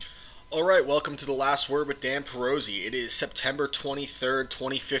All right, welcome to The Last Word with Dan Perosi. It is September 23rd,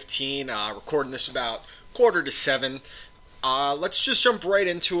 2015. Recording this about quarter to 7. Let's just jump right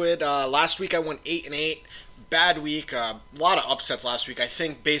into it. Last week I went 8-8. Bad week. A lot of upsets last week. I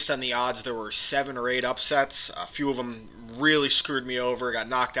think based on the odds, there were 7 or 8 upsets. A few of them really screwed me over. Got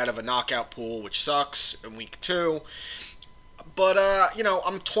knocked out of a knockout pool, which sucks, in week 2. But,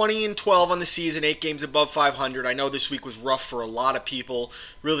 I'm 20-12 on the season, 8 games above 500. I know this week was rough for a lot of people.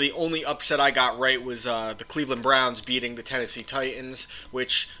 Really, the only upset I got right was the Cleveland Browns beating the Tennessee Titans,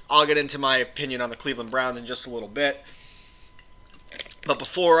 which I'll get into my opinion on the Cleveland Browns in just a little bit. But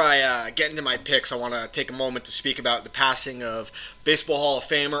before I get into my picks, I want to take a moment to speak about the passing of Baseball Hall of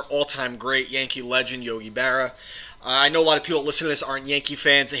Famer, all-time great Yankee legend Yogi Berra. I know a lot of people that listen to this aren't Yankee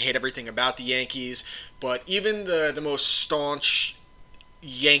fans. They hate everything about the Yankees. But even the most staunch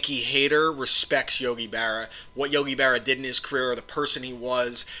Yankee hater respects Yogi Berra, what Yogi Berra did in his career, the person he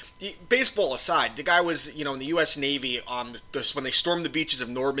was. Baseball aside, the guy was, in the U.S. Navy when they stormed the beaches of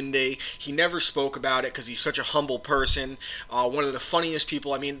Normandy. He never spoke about it because he's such a humble person. One of the funniest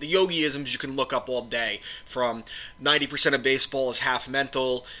people. I mean, the Yogiisms you can look up all day. From 90% of baseball is half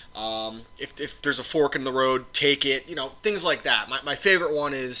mental. If there's a fork in the road, take it. Things like that. My favorite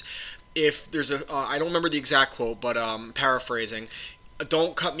one is if there's I don't remember the exact quote, but paraphrasing.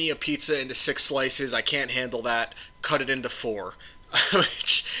 Don't cut me a pizza into 6 slices. I can't handle that. Cut it into 4.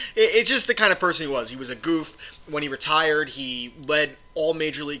 It's just the kind of person he was. He was a goof. When he retired, he led all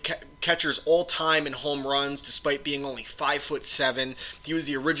major league catchers all time in home runs, despite being only 5'7". He was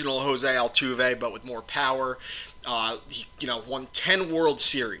the original Jose Altuve, but with more power. He won 10 World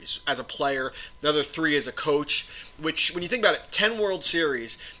Series as a player, another 3 as a coach. Which, when you think about it, 10 World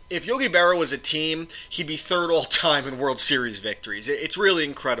Series. If Yogi Berra was a team, he'd be 3rd all time in World Series victories. It's really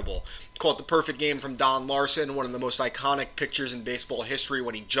incredible. Call it the perfect game from Don Larson, one of the most iconic pictures in baseball history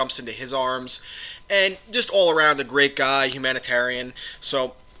when he jumps into his arms. And just all around a great guy, humanitarian.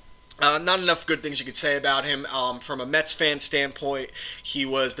 So, not enough good things you could say about him. From a Mets fan standpoint, he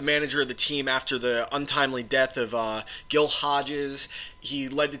was the manager of the team after the untimely death of Gil Hodges. He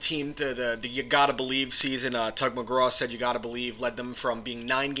led the team to the You Gotta Believe season. Tug McGraw said You Gotta Believe led them from being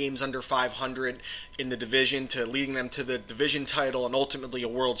 9 games under 500 in the division to leading them to the division title and ultimately a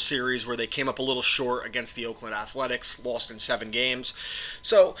World Series where they came up a little short against the Oakland Athletics, lost in 7 games.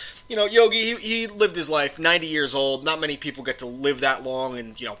 So, Yogi, he lived his life, 90 years old. Not many people get to live that long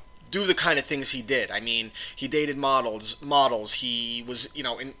and, do the kind of things he did. I mean, he dated models. He was,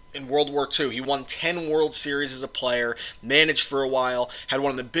 in World War II. He won 10 World Series as a player, managed for a while, had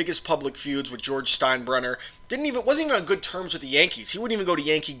one of the biggest public feuds with George Steinbrenner. Wasn't even on good terms with the Yankees. He wouldn't even go to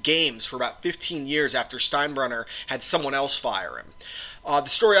Yankee games for about 15 years after Steinbrenner had someone else fire him. The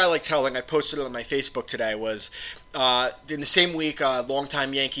story I like telling, I posted it on my Facebook today, was in the same week,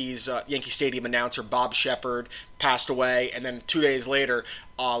 longtime Yankee Stadium announcer Bob Shepard passed away, and then 2 days later,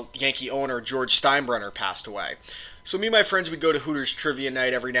 Yankee owner George Steinbrenner passed away. So me and my friends would go to Hooters Trivia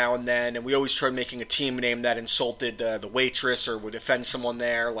Night every now and then, and we always tried making a team name that insulted the waitress or would offend someone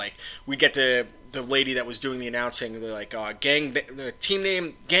there. Like, we'd get the lady that was doing the announcing, they're like, the team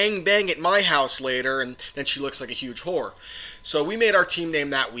name Gang Bang at my house later, and then she looks like a huge whore. So we made our team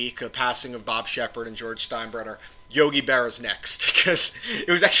name that week, the passing of Bob Shepard and George Steinbrenner, Yogi Berra's next, because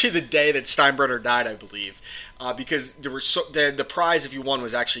it was actually the day that Steinbrenner died, I believe. Because there were the prize if you won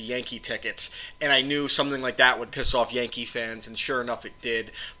was actually Yankee tickets, and I knew something like that would piss off Yankee fans, and sure enough it did.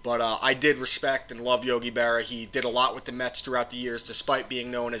 But I did respect and love Yogi Berra. He did a lot with the Mets throughout the years, despite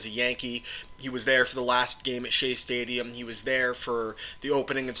being known as a Yankee. He was there for the last game at Shea Stadium. He was there for the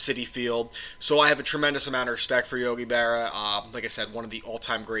opening of Citi Field. So I have a tremendous amount of respect for Yogi Berra. Like I said, one of the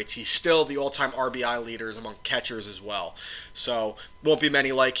all-time greats. He's still the all-time RBI leaders among catchers as well. So won't be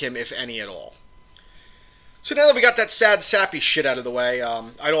many like him, if any at all. So now that we got that sad, sappy shit out of the way,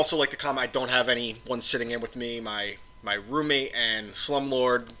 I'd also like to comment I don't have anyone sitting in with me. My roommate and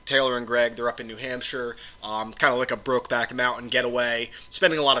slumlord, Taylor and Greg, they're up in New Hampshire. Kind of like a Brokeback Mountain getaway.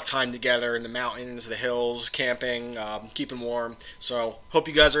 Spending a lot of time together in the mountains, the hills, camping, keeping warm. So hope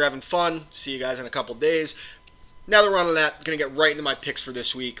you guys are having fun. See you guys in a couple days. Now that we're on that, I'm going to get right into my picks for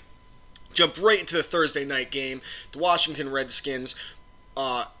this week. Jump right into the Thursday night game. The Washington Redskins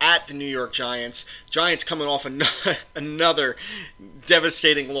at the New York Giants. Giants coming off another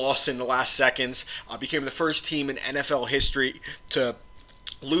devastating loss in the last seconds. Became the first team in NFL history to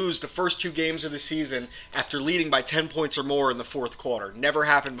lose the first 2 games of the season after leading by 10 points or more in the fourth quarter. Never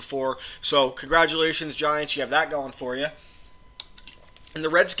happened before. So congratulations, Giants. You have that going for you. And the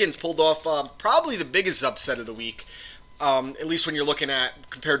Redskins pulled off probably the biggest upset of the week. At least when you're looking at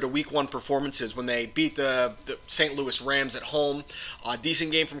compared to Week 1 performances when they beat the St. Louis Rams at home.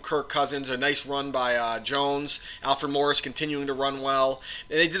 Decent game from Kirk Cousins, a nice run by Jones, Alfred Morris continuing to run well.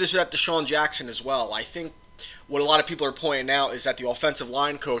 And they did this without Deshaun Jackson as well. I think what a lot of people are pointing out is that the offensive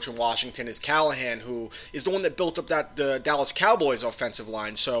line coach in Washington is Callahan, who is the one that built up the Dallas Cowboys offensive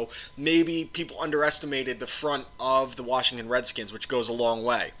line. So maybe people underestimated the front of the Washington Redskins, which goes a long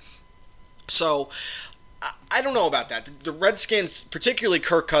way. So I don't know about that. The Redskins, particularly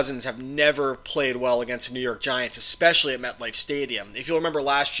Kirk Cousins, have never played well against the New York Giants, especially at MetLife Stadium. If you'll remember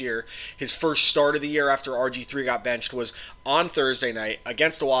last year, his first start of the year after RG3 got benched was on Thursday night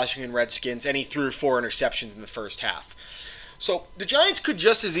against the Washington Redskins, and he threw 4 interceptions in the first half. So the Giants could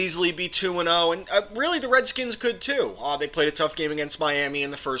just as easily be 2-0, and really the Redskins could too. They played a tough game against Miami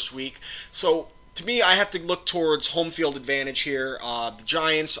in the first week. So to me, I have to look towards home field advantage here. The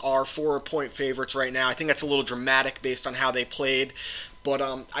Giants are 4-point favorites right now. I think that's a little dramatic based on how they played. But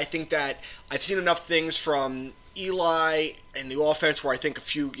I think that I've seen enough things from Eli and the offense where I think a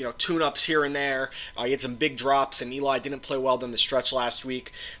few tune-ups here and there. He had some big drops, and Eli didn't play well down the stretch last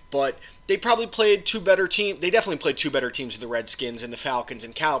week. But they probably played two better teams. They definitely played two better teams than the Redskins and the Falcons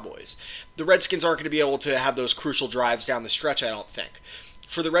and Cowboys. The Redskins aren't going to be able to have those crucial drives down the stretch, I don't think.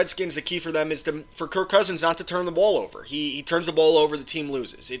 For the Redskins, the key for them is for Kirk Cousins not to turn the ball over. He turns the ball over, the team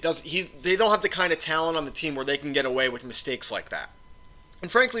loses. They don't have the kind of talent on the team where they can get away with mistakes like that.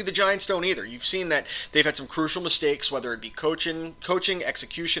 And frankly, the Giants don't either. You've seen that they've had some crucial mistakes, whether it be coaching,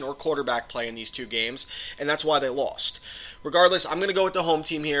 execution, or quarterback play in these two games, and that's why they lost. Regardless, I'm going to go with the home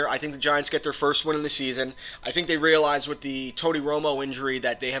team here. I think the Giants get their first win in the season. I think they realize with the Tony Romo injury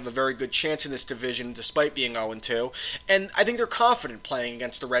that they have a very good chance in this division despite being 0-2. And I think they're confident playing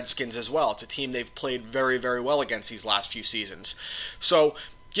against the Redskins as well. It's a team they've played very, very well against these last few seasons. So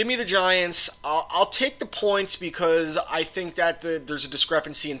give me the Giants. I'll take the points because I think that there's a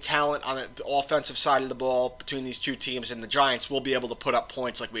discrepancy in talent on the offensive side of the ball between these two teams, and the Giants will be able to put up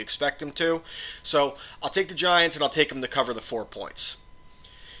points like we expect them to. So I'll take the Giants, and I'll take them to cover the 4 points.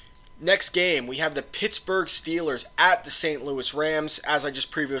 Next game, we have the Pittsburgh Steelers at the St. Louis Rams. As I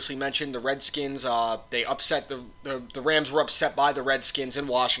just previously mentioned, the Redskins, they upset the Rams were upset by the Redskins in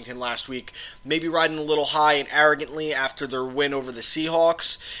Washington last week, maybe riding a little high and arrogantly after their win over the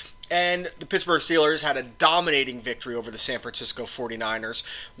Seahawks. And the Pittsburgh Steelers had a dominating victory over the San Francisco 49ers.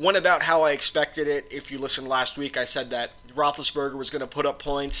 Went about how I expected it. If you listened last week, I said that Roethlisberger was going to put up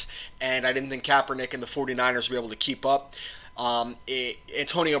points, and I didn't think Kaepernick and the 49ers would be able to keep up.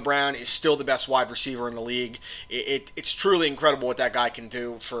 Antonio Brown is still the best wide receiver in the league. It's truly incredible what that guy can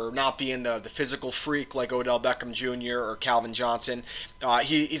do for not being the physical freak like Odell Beckham Jr. or Calvin Johnson.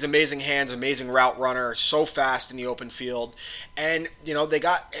 He's amazing hands, amazing route runner, so fast in the open field. And,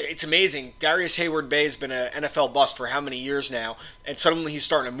 it's amazing. Darius Hayward-Bay has been an NFL bust for how many years now, and suddenly he's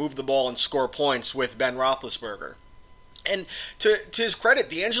starting to move the ball and score points with Ben Roethlisberger. And to his credit,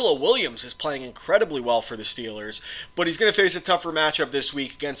 D'Angelo Williams is playing incredibly well for the Steelers, but he's going to face a tougher matchup this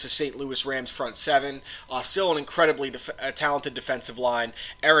week against the St. Louis Rams front seven. Still an incredibly talented defensive line.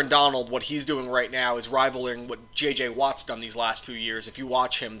 Aaron Donald, what he's doing right now is rivaling what J.J. Watt's done these last few years. If you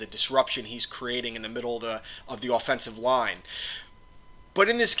watch him, the disruption he's creating in the middle of the offensive line. But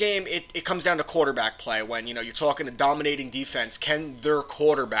in this game, it comes down to quarterback play. When you're talking a dominating defense, can their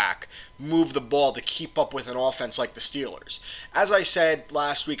quarterback move the ball to keep up with an offense like the Steelers? As I said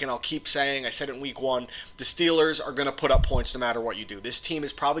last week, and I'll keep saying, I said it in week 1, the Steelers are going to put up points no matter what you do. This team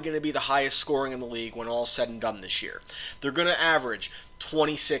is probably going to be the highest scoring in the league when all's said and done this year. They're going to average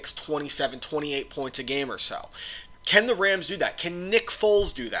 26, 27, 28 points a game or so. Can the Rams do that? Can Nick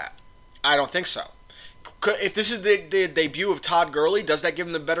Foles do that? I don't think so. If this is the debut of Todd Gurley, does that give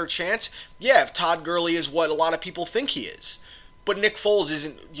him the better chance? Yeah, if Todd Gurley is what a lot of people think he is. But Nick Foles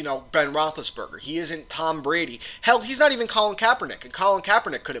isn't, Ben Roethlisberger. He isn't Tom Brady. Hell, he's not even Colin Kaepernick, and Colin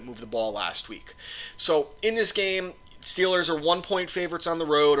Kaepernick couldn't move the ball last week. So in this game, Steelers are 1-point favorites on the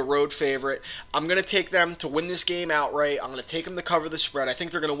road, a road favorite. I'm going to take them to win this game outright. I'm going to take them to cover the spread. I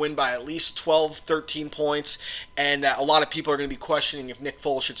think they're going to win by at least 12, 13 points, and a lot of people are going to be questioning if Nick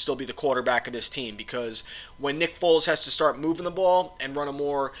Foles should still be the quarterback of this team, because when Nick Foles has to start moving the ball and run a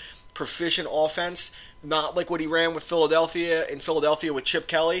more proficient offense, not like what he ran with Philadelphia with Chip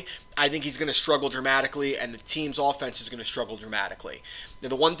Kelly, I think he's going to struggle dramatically, and the team's offense is going to struggle dramatically. Now,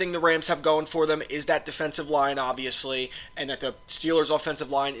 the one thing the Rams have going for them is that defensive line, obviously, and that the Steelers' offensive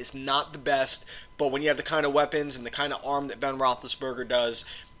line is not the best, but when you have the kind of weapons and the kind of arm that Ben Roethlisberger does,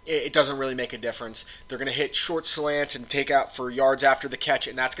 it doesn't really make a difference. They're going to hit short slants and take out for yards after the catch,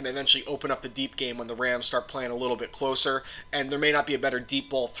 and that's going to eventually open up the deep game when the Rams start playing a little bit closer. And there may not be a better deep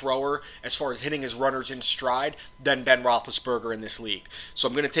ball thrower as far as hitting his runners in stride than Ben Roethlisberger in this league. So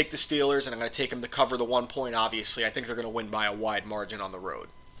I'm going to take the Steelers, and I'm going to take them to cover the 1 point, obviously. I think they're going to win by a wide margin on the road.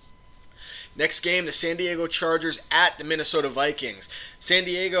 Next game, the San Diego Chargers at the Minnesota Vikings. San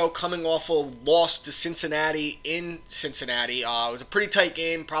Diego coming off a loss to Cincinnati in Cincinnati. It was a pretty tight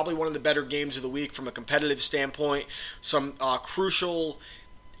game, probably one of the better games of the week from a competitive standpoint. Some crucial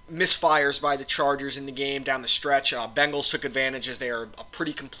misfires by the Chargers in the game down the stretch. Bengals took advantage as they are a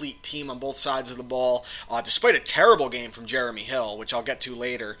pretty complete team on both sides of the ball, despite a terrible game from Jeremy Hill, which I'll get to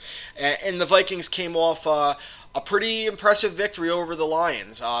later. And the Vikings came off a pretty impressive victory over the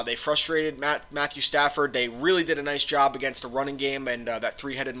Lions. They frustrated Matthew Stafford. They really did a nice job against the running game and that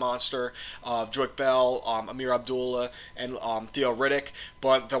three-headed monster of Joique Bell, Amir Abdullah, and Theo Riddick.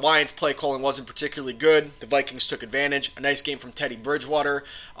 But the Lions' play calling wasn't particularly good. The Vikings took advantage. A nice game from Teddy Bridgewater.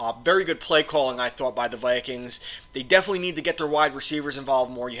 Very good play calling, I thought, by the Vikings. They definitely need to get their wide receivers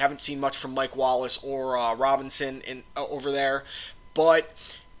involved more. You haven't seen much from Mike Wallace or Robinson over there.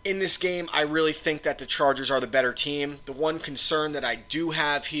 But in this game, I really think that the Chargers are the better team. The one concern that I do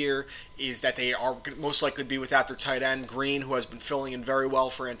have here is that they are most likely to be without their tight end, Green, who has been filling in very well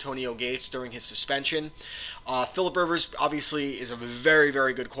for Antonio Gates during his suspension. Phillip Rivers, obviously, is a very,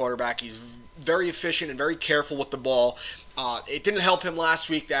 very good quarterback. He's very efficient and very careful with the ball. It didn't help him last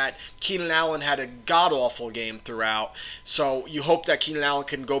week that Keenan Allen had a god-awful game throughout. So you hope that Keenan Allen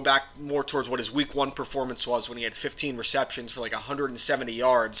can go back more towards what his Week 1 performance was when he had 15 receptions for like 170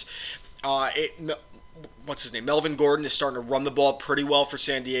 yards. What's his name? Melvin Gordon is starting to run the ball pretty well for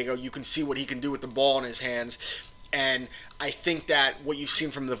San Diego. You can see what he can do with the ball in his hands. And I think that what you've seen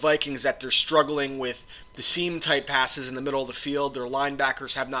from the Vikings, that they're struggling with the seam-type passes in the middle of the field. Their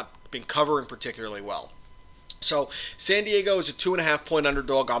linebackers have not been covering particularly well. So San Diego is a 2.5 point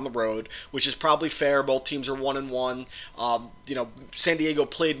underdog on the road, which is probably fair. Both teams are 1-1. San Diego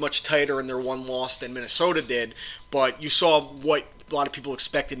played much tighter in their one loss than Minnesota did, but you saw what a lot of people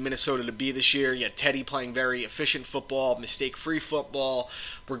expected Minnesota to be this year. You had Teddy playing very efficient football, mistake-free football.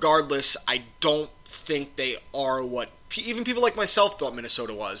 Regardless, I don't think they are what even people like myself thought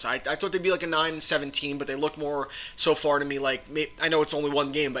Minnesota was. I thought they'd be like a 9-17, but they look more so far to me like, I know it's only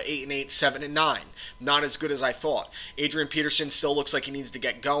one game, but 8-8, 7-9. Not as good as I thought. Adrian Peterson still looks like he needs to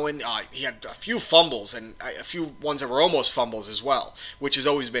get going. He had a few fumbles and a few ones that were almost fumbles as well, which has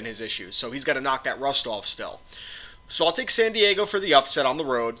always been his issue. So he's got to knock that rust off still. So I'll take San Diego for the upset on the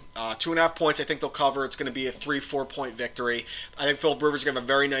road. 2.5 points, I think they'll cover. It's going to be a 3-4 point victory. I think Phillip Rivers is going to have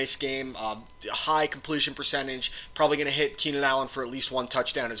a very nice game. High completion percentage. Probably going to hit Keenan Allen for at least one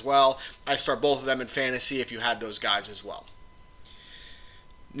touchdown as well. I start both of them in fantasy if you had those guys as well.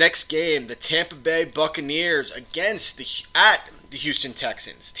 Next game, the Tampa Bay Buccaneers against the Houston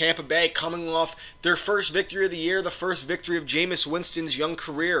Texans. Tampa Bay coming off their first victory of the year, the first victory of Jameis Winston's young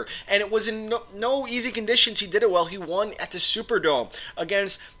career. And it was in no easy conditions. He did it well. He won at the Superdome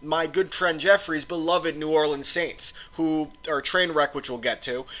against my good friend Jeffrey's beloved New Orleans Saints, who are a train wreck, which we'll get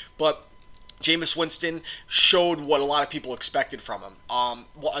to. But Jameis Winston showed what a lot of people expected from him.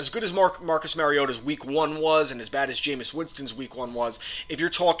 Well, as good as Marcus Mariota's Week 1 was, and as bad as Jameis Winston's Week 1 was, if you're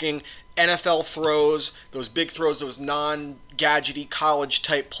talking NFL throws, those big throws, those non-gadgety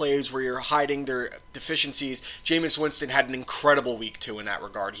college-type plays where you're hiding their deficiencies, Jameis Winston had an incredible Week 2 in that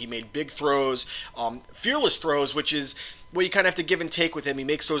regard. He made big throws, fearless throws, which is well, you kind of have to give and take with him. He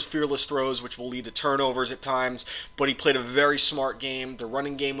makes those fearless throws, which will lead to turnovers at times, but he played a very smart game. The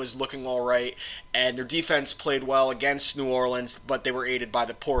running game was looking all right, and their defense played well against New Orleans, but they were aided by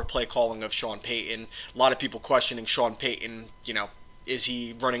the poor play calling of Sean Payton. A lot of people questioning Sean Payton, is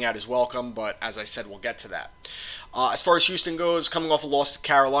he running out his welcome? But as I said, we'll get to that. As far as Houston goes, coming off a loss to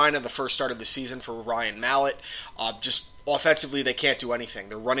Carolina, the first start of the season for Ryan Mallett, just offensively, they can't do anything.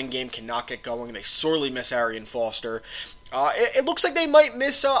 Their running game cannot get going. They sorely miss Arian Foster. It looks like they might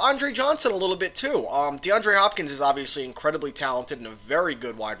miss Andre Johnson a little bit too. DeAndre Hopkins is obviously incredibly talented and a very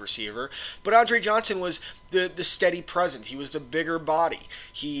good wide receiver, but Andre Johnson was the steady presence. He was the bigger body.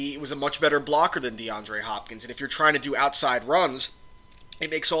 He was a much better blocker than DeAndre Hopkins, and if you're trying to do outside runs, it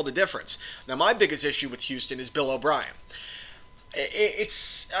makes all the difference. Now, my biggest issue with Houston is Bill O'Brien.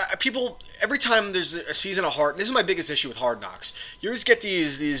 It's people every time there's a season of Hard. This is my biggest issue with Hard Knocks. You always get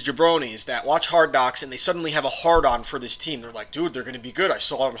these jabronis that watch Hard Knocks and they suddenly have a hard on for this team. They're like, dude, they're going to be good. I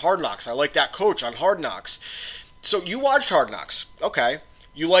saw it on Hard Knocks. I like that coach on Hard Knocks. So you watched Hard Knocks, okay?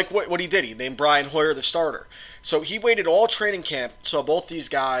 You like what he did. He named Brian Hoyer the starter. So he waited all training camp. So both these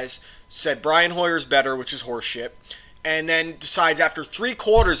guys said Brian Hoyer's better, which is horseshit. and then decides after 3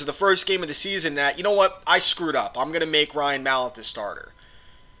 quarters of the first game of the season that, you know what, I screwed up. I'm going to make Ryan Mallett the starter.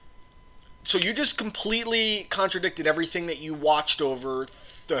 So you just completely contradicted everything that you watched over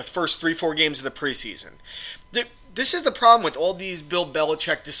the first 3-4 games of the preseason. This is the problem with all these Bill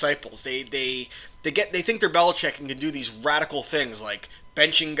Belichick disciples. They think they're Belichick and can do these radical things like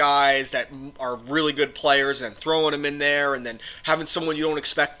benching guys that are really good players and throwing them in there and then having someone you don't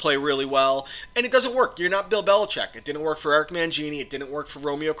expect play really well. And it doesn't work. You're not Bill Belichick. It didn't work for Eric Mangini. It didn't work for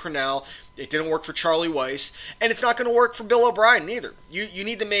Romeo Crennel. It didn't work for Charlie Weiss. And it's not going to work for Bill O'Brien either. You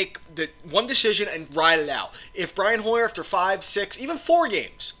need to make the one decision and ride it out. If Brian Hoyer, after 5, 6, even 4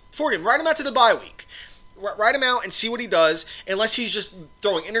 games, ride him out to the bye week. Ride him out and see what he does, unless he's just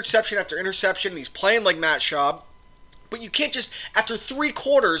throwing interception after interception and he's playing like Matt Schaub. But you can't just, after 3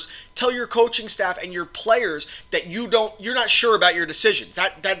 quarters, tell your coaching staff and your players that you're not sure about your decisions.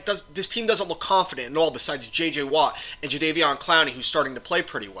 This team doesn't look confident at all, besides J.J. Watt and Jadeveon Clowney, who's starting to play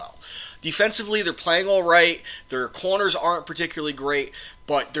pretty well. Defensively, they're playing all right. Their corners aren't particularly great,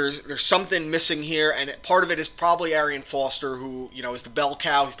 but there's something missing here, and part of it is probably Arian Foster, who is the bell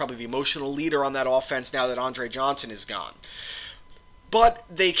cow. He's probably the emotional leader on that offense now that Andre Johnson is gone. But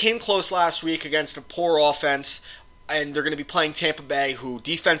they came close last week against a poor offense, and they're going to be playing Tampa Bay, who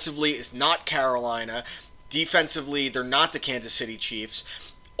defensively is not Carolina. Defensively, they're not the Kansas City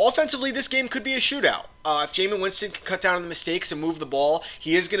Chiefs. Offensively, this game could be a shootout. If Jameis Winston can cut down on the mistakes and move the ball,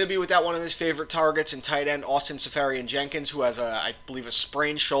 he is going to be without one of his favorite targets in tight end Austin Seferian-Jenkins, who has I believe a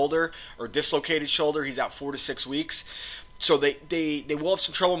sprained shoulder or dislocated shoulder. He's out 4 to 6 weeks. So they will have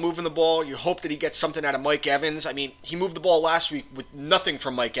some trouble moving the ball. You hope that he gets something out of Mike Evans. I mean, he moved the ball last week with nothing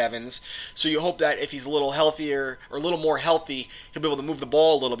from Mike Evans. So you hope that if he's a little healthier or a little more healthy, he'll be able to move the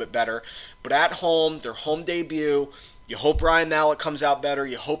ball a little bit better. But at home, their home debut, you hope Ryan Mallett comes out better.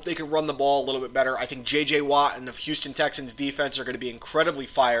 You hope they can run the ball a little bit better. I think J.J. Watt and the Houston Texans defense are going to be incredibly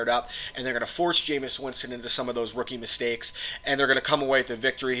fired up, and they're going to force Jameis Winston into some of those rookie mistakes, and they're going to come away with the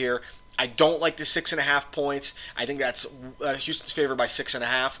victory here. I don't like the 6.5 points. I think that's Houston's favored by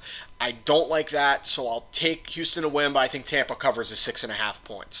 6.5. I don't like that, so I'll take Houston to win, but I think Tampa covers the 6.5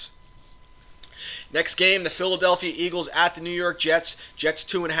 points. Next game, the Philadelphia Eagles at the New York Jets. Jets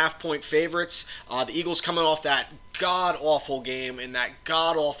 2.5-point favorites. The Eagles coming off that god-awful game and that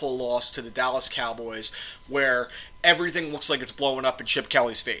god-awful loss to the Dallas Cowboys, where everything looks like it's blowing up in Chip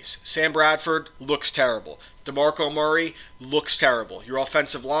Kelly's face. Sam Bradford looks terrible. DeMarco Murray looks terrible. Your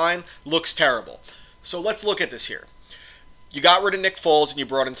offensive line looks terrible. So let's look at this here. You got rid of Nick Foles and you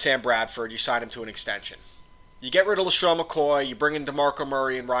brought in Sam Bradford. You signed him to an extension. You get rid of LaShawn McCoy, you bring in DeMarco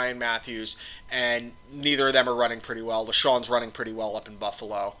Murray and Ryan Matthews, and neither of them are running pretty well. LaShawn's running pretty well up in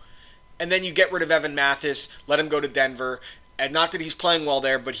Buffalo. And then you get rid of Evan Mathis, let him go to Denver. And not that he's playing well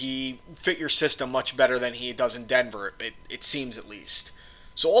there, but he fit your system much better than he does in Denver, it seems at least.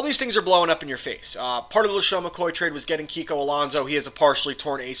 So all these things are blowing up in your face. Part of the LaShawn McCoy trade was getting Kiko Alonso. He has a partially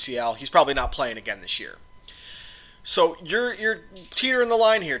torn ACL. He's probably not playing again this year. So you're teetering the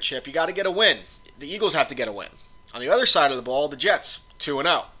line here, Chip. You got to get a win. The Eagles have to get a win. On the other side of the ball, the Jets,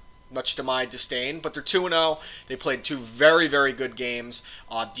 2-0. Much to my disdain, but they're 2-0. They played 2 very, very good games,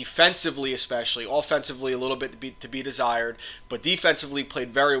 defensively especially. Offensively, a little bit to be desired, but defensively played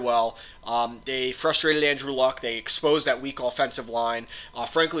very well. They frustrated Andrew Luck. They exposed that weak offensive line.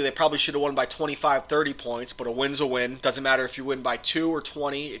 Frankly, they probably should have won by 25, 30 points, but a win's a win. Doesn't matter if you win by 2 or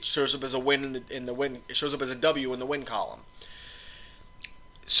 20. It shows up as a win in the win. It shows up as a W in the win column.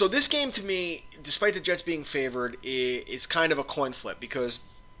 So this game, to me, despite the Jets being favored, is kind of a coin flip because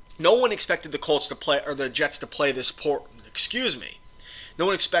no one expected the Colts to play, or the Jets to play this poor. No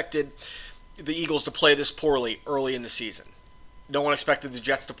one expected the Eagles to play this poorly early in the season. No one expected the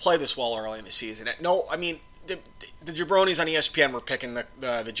Jets to play this well early in the season. No, I mean the jabronis on ESPN were picking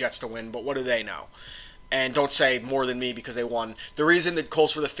the Jets to win, but what do they know? And don't say more than me because they won. The reason the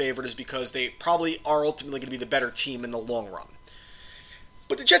Colts were the favorite is because they probably are ultimately going to be the better team in the long run.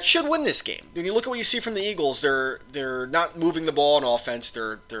 But the Jets should win this game. When you look at what you see from the Eagles, they're not moving the ball on offense.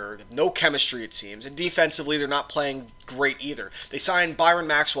 They're no chemistry, it seems. And defensively, they're not playing great either. They signed Byron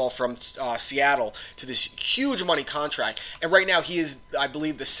Maxwell from Seattle to this huge money contract. And right now, he is, I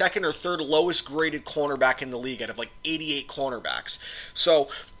believe, the second or third lowest graded cornerback in the league out of like 88 cornerbacks. So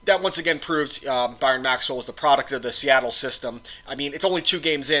that once again proves Byron Maxwell was the product of the Seattle system. I mean, it's only 2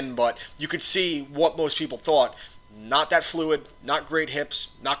 games in, but you could see what most people thought. Not that fluid, not great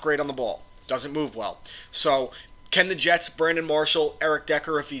hips, not great on the ball. Doesn't move well. So, can the Jets, Brandon Marshall, Eric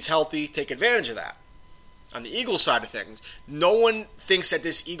Decker, if he's healthy, take advantage of that? On the Eagles side of things, no one thinks that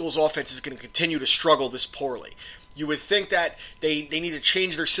this Eagles offense is going to continue to struggle this poorly. You would think that they need to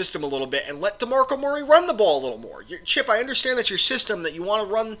change their system a little bit and let DeMarco Murray run the ball a little more. Chip, I understand that's your system, that you want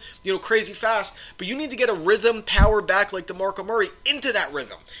to run, crazy fast, but you need to get a rhythm power back like DeMarco Murray into that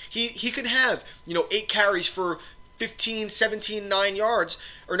rhythm. He can have, 8 carries for 15, 17, 9 yards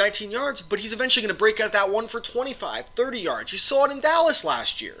or 19 yards, but he's eventually going to break out that one for 25, 30 yards. You saw it in Dallas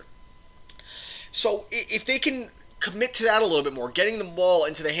last year. So if they can commit to that a little bit more, getting the ball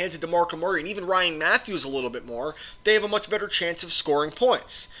into the hands of DeMarco Murray and even Ryan Matthews a little bit more, they have a much better chance of scoring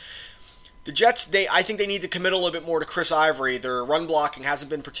points. The Jets, I think they need to commit a little bit more to Chris Ivory. Their run blocking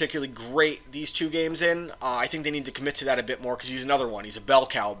hasn't been particularly great these 2 games in. I think they need to commit to that a bit more because he's another one. He's a bell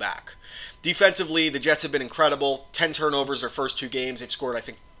cow back. Defensively, the Jets have been incredible. 10 turnovers their first 2 games. They've scored, I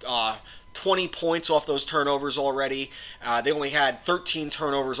think, 20 points off those turnovers already. They only had 13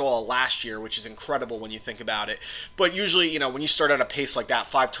 turnovers all last year, which is incredible when you think about it. But usually, when you start at a pace like that,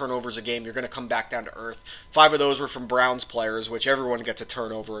 5 turnovers a game, you're going to come back down to earth. 5 of those were from Browns players, which everyone gets a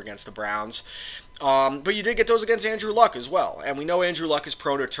turnover against the Browns. But you did get those against Andrew Luck as well. And we know Andrew Luck is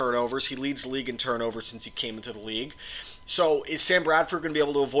prone to turnovers. He leads the league in turnovers since he came into the league. So is Sam Bradford going to be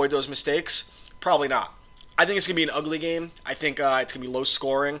able to avoid those mistakes? Probably not. I think it's going to be an ugly game. I think it's going to be low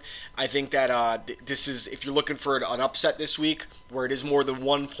scoring. I think that this is, if you're looking for an upset this week, where it is more than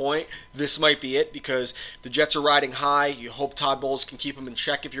 1 point, this might be it, because the Jets are riding high. You hope Todd Bowles can keep them in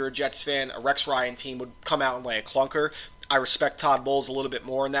check if you're a Jets fan. A Rex Ryan team would come out and lay a clunker. I respect Todd Bowles a little bit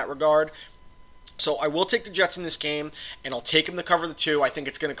more in that regard. So I will take the Jets in this game, and I'll take them to cover the 2. I think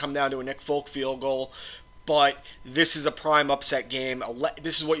it's going to come down to a Nick Folk field goal. But this is a prime upset game.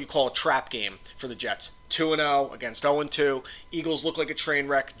 This is what you call a trap game for the Jets. 2-0 against 0-2. Eagles look like a train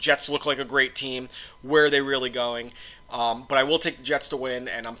wreck. Jets look like a great team. Where are they really going? But I will take the Jets to win,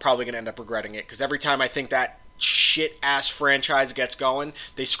 and I'm probably going to end up regretting it, because every time I think that shit-ass franchise gets going,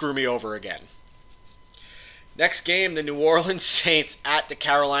 they screw me over again. Next game, the New Orleans Saints at the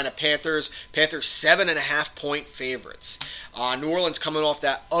Carolina Panthers. Panthers 7.5-point favorites. New Orleans coming off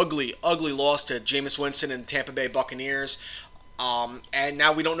that ugly loss to Jameis Winston and the Tampa Bay Buccaneers. And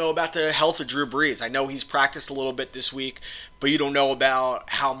now we don't know about the health of Drew Brees. I know he's practiced a little bit this week, but you don't know about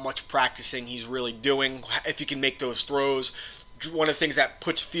how much practicing he's really doing, if he can make those throws. One of the things that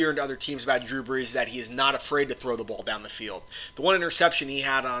puts fear into other teams about Drew Brees is that he is not afraid to throw the ball down the field. The one interception he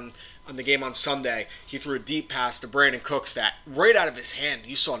had on the game on Sunday, he threw a deep pass to Brandon Cooks that right out of his hand,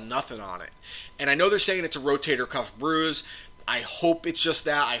 you saw nothing on it. And I know they're saying it's a rotator cuff bruise. I hope it's just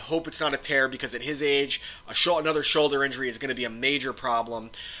that. I hope it's not a tear, because at his age, another shoulder injury is going to be a major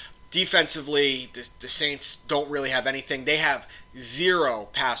problem. Defensively, the Saints don't really have anything. They have 0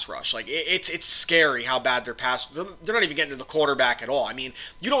 pass rush. Like, it's scary how bad their pass. They're not even getting to the quarterback at all. I mean,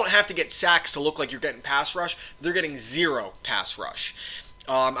 you don't have to get sacks to look like you're getting pass rush. They're getting 0 pass rush.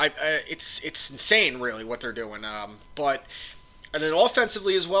 It's insane, really, what they're doing. And then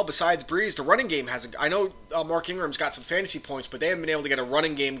offensively as well, besides Breeze, the running game has. I know Mark Ingram's got some fantasy points, but they haven't been able to get a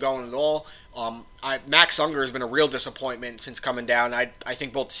running game going at all. Max Unger has been a real disappointment since coming down. I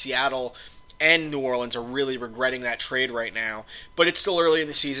think both Seattle and New Orleans are really regretting that trade right now. But it's still early in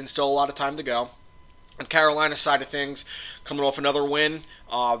the season, still a lot of time to go. On Carolina's side of things, coming off another win,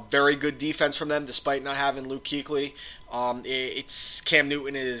 very good defense from them, despite not having Luke Kuechly. It's Cam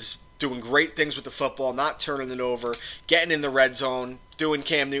Newton is doing great things with the football, not turning it over, getting in the red zone, doing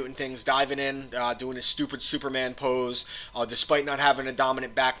Cam Newton things, diving in, doing his stupid Superman pose, despite not having a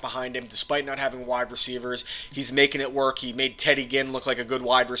dominant back behind him, despite not having wide receivers. He's making it work. He made Teddy Ginn look like a good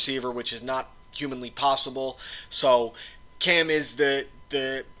wide receiver, which is not humanly possible. So Cam is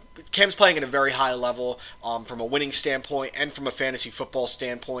Cam's playing at a very high level from a winning standpoint and from a fantasy football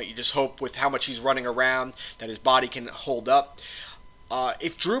standpoint. You just hope with how much he's running around that his body can hold up.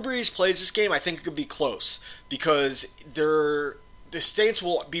 If Drew Brees plays this game, I think it could be close, because the Saints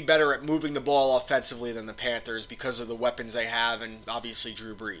will be better at moving the ball offensively than the Panthers because of the weapons they have and obviously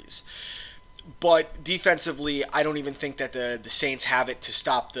Drew Brees. But defensively, I don't even think that the Saints have it to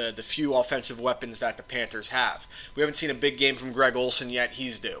stop the few offensive weapons that the Panthers have. We haven't seen a big game from Greg Olsen yet.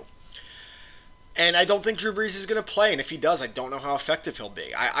 He's due. And I don't think Drew Brees is going to play, and if he does, I don't know how effective he'll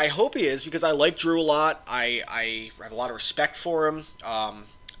be. I hope he is, because I like Drew a lot. I have a lot of respect for him.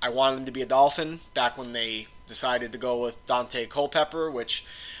 I wanted him to be a Dolphin back when they decided to go with Dante Culpepper, which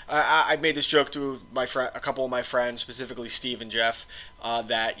I made this joke to a couple of my friends, specifically Steve and Jeff,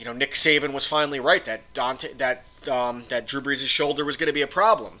 that Nick Saban was finally right, that Drew Brees' shoulder was going to be a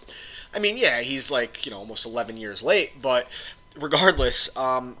problem. I mean, yeah, he's almost 11 years late, but regardless.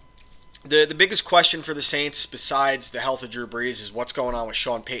 The biggest question for the Saints, besides the health of Drew Brees, is what's going on with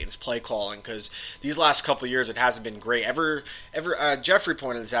Sean Payton's play calling, because these last couple of years it hasn't been great. Jeffrey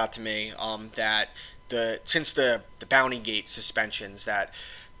pointed this out to me, that the Bounty Gate suspensions that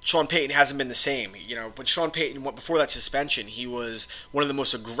Sean Payton hasn't been the same. When Sean Payton went before that suspension, he was one of the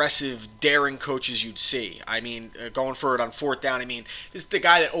most aggressive, daring coaches you'd see. I mean, going for it on fourth down. I mean, this is the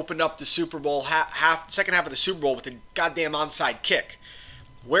guy that opened up the Super Bowl second half of the Super Bowl with a goddamn onside kick.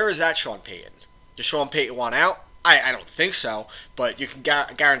 Where is that Sean Payton? Does Sean Payton want out? I don't think so, but you can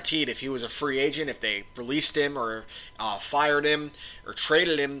guarantee it if he was a free agent, if they released him or fired him or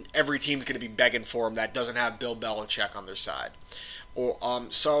traded him, every team's going to be begging for him that doesn't have Bill Belichick on their side. Going on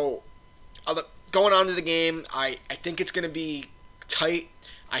to the game, I think it's going to be tight.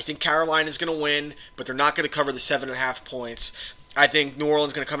 I think Carolina's going to win, but they're not going to cover the 7.5 points. I think New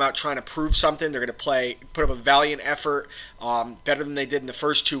Orleans is going to come out trying to prove something. They're going to put up a valiant effort, better than they did in the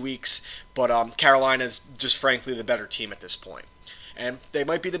first 2 weeks. But Carolina's just frankly the better team at this point. And they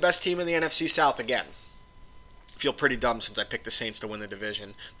might be the best team in the NFC South again. I feel pretty dumb since I picked the Saints to win the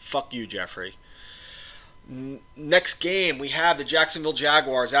division. Fuck you, Jeffrey. Next game, we have the Jacksonville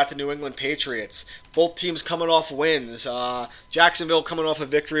Jaguars at the New England Patriots. Both teams coming off wins. Jacksonville coming off a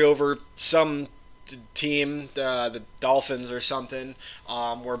victory over some team, the Dolphins or something,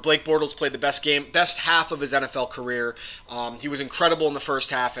 where Blake Bortles played the best half of his NFL career. He was incredible in the first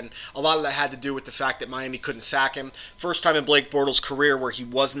half, and a lot of that had to do with the fact that Miami couldn't sack him. First time in Blake Bortles' career where he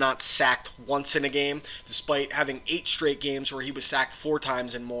was not sacked once in a game, despite having 8 straight games where he was sacked 4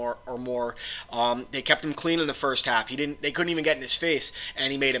 times and more. They kept him clean in the first half. They couldn't even get in his face,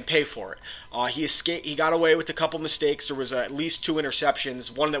 and he made him pay for it. He got away with a couple mistakes. There was at least 2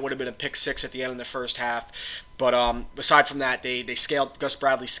 interceptions, one that would have been a pick 6 at the end of the first half. But aside from that, Gus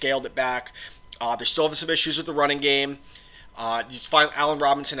Bradley scaled it back. They're still having some issues with the running game. Allen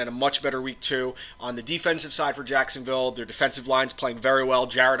Robinson had a much better week too. On the defensive side for Jacksonville, their defensive line's playing very well.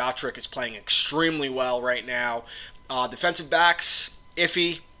 Jared Otrick is playing extremely well right now. Defensive backs,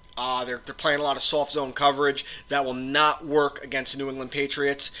 iffy. They're playing a lot of soft zone coverage. That will not work against the New England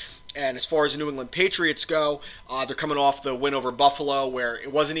Patriots. And as far as the New England Patriots go, they're coming off the win over Buffalo, where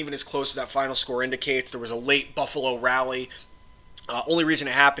it wasn't even as close as that final score indicates. There was a late Buffalo rally. Only reason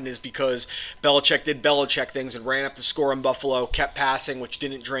it happened is because Belichick did Belichick things and ran up the score in Buffalo, kept passing, which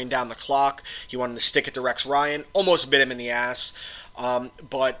didn't drain down the clock. He wanted to stick it to Rex Ryan, almost bit him in the ass.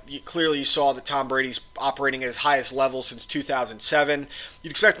 But clearly you saw that Tom Brady's operating at his highest level since 2007.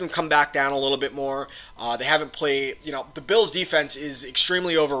 You'd expect him to come back down a little bit more. They haven't played, the Bills' defense is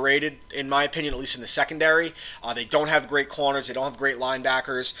extremely overrated, in my opinion, at least in the secondary. They don't have great corners. They don't have great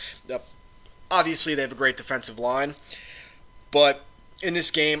linebackers. Obviously, they have a great defensive line. But in this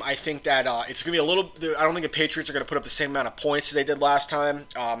game, I think that it's going to be I don't think the Patriots are going to put up the same amount of points as they did last time.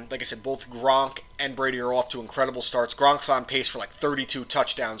 Like I said, both Gronk and Brady are off to incredible starts. Gronk's on pace for like 32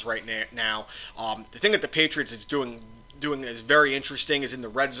 touchdowns right now. The thing that the Patriots is doing is very interesting is in the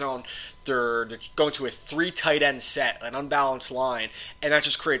red zone. They're going to a 3 tight end set, an unbalanced line, and that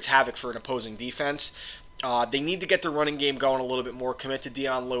just creates havoc for an opposing defense. They need to get their running game going a little bit more, commit to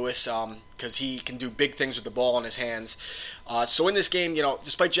Dion Lewis, because he can do big things with the ball in his hands. So in this game,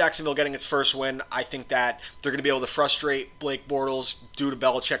 despite Jacksonville getting its first win, I think that they're going to be able to frustrate Blake Bortles due to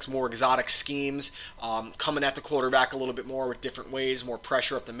Belichick's more exotic schemes, coming at the quarterback a little bit more with different ways, more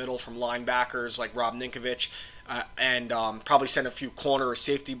pressure up the middle from linebackers like Rob Ninkovich, and probably send a few corner or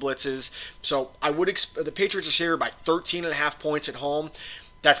safety blitzes. So I would the Patriots are favored by 13.5 points at home.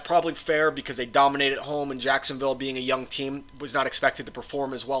 That's probably fair because they dominated at home, and Jacksonville, being a young team, was not expected to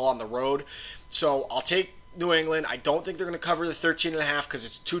perform as well on the road. So I'll take New England. I don't think they're going to cover the 13.5 because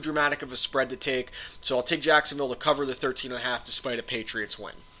it's too dramatic of a spread to take. So I'll take Jacksonville to cover the 13.5 despite a Patriots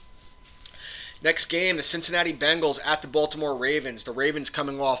win. Next game, the Cincinnati Bengals at the Baltimore Ravens. The Ravens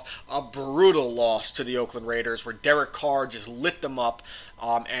coming off a brutal loss to the Oakland Raiders where Derek Carr just lit them up,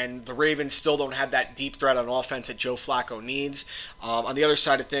 and the Ravens still don't have that deep threat on offense that Joe Flacco needs. On the other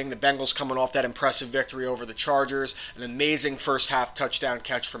side of things, the Bengals coming off that impressive victory over the Chargers, an amazing first half touchdown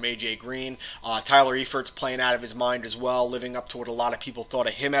catch from A.J. Green. Tyler Eifert's playing out of his mind as well, living up to what a lot of people thought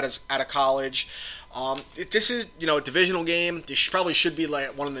of him out of college. This is, a divisional game. This probably should be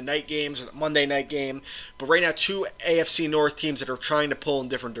like one of the night games or the Monday night game. But right now, 2 AFC North teams that are trying to pull in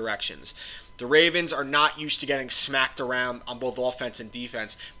different directions. The Ravens are not used to getting smacked around on both offense and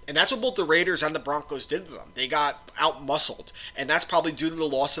defense. And that's what both the Raiders and the Broncos did to them. They got out-muscled. And that's probably due to the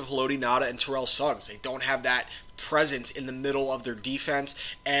loss of Haloti Ngata and Terrell Suggs. They don't have that presence in the middle of their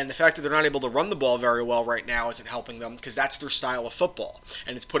defense, and the fact that they're not able to run the ball very well right now isn't helping them because that's their style of football,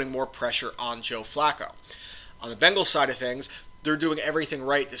 and it's putting more pressure on Joe Flacco. On the Bengals side of things, they're doing everything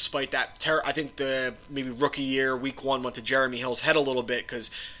right despite that I think the maybe rookie year, week 1, went to Jeremy Hill's head a little bit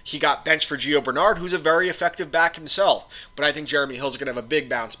because he got benched for Gio Bernard, who's a very effective back himself. But I think Jeremy Hill's going to have a big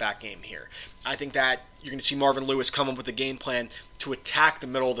bounce back game here. I think that you're going to see Marvin Lewis come up with a game plan to attack the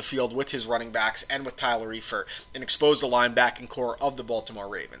middle of the field with his running backs and with Tyler Eifert and expose the linebacking core of the Baltimore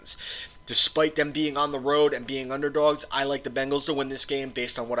Ravens. Despite them being on the road and being underdogs, I like the Bengals to win this game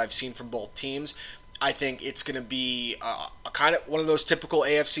based on what I've seen from both teams. I think it's going to be a kind of one of those typical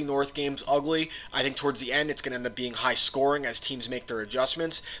AFC North games, ugly. I think towards the end it's going to end up being high scoring as teams make their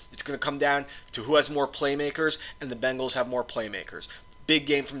adjustments. It's going to come down to who has more playmakers, and the Bengals have more playmakers. Big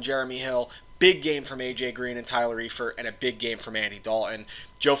game from Jeremy Hill, big game from A.J. Green and Tyler Eifert, and a big game from Andy Dalton.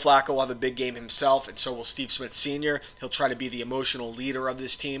 Joe Flacco will have a big game himself, and so will Steve Smith Sr. He'll try to be the emotional leader of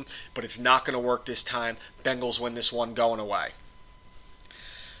this team, but it's not going to work this time. Bengals win this one going away.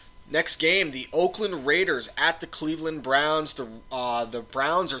 Next game, the Oakland Raiders at the Cleveland Browns. The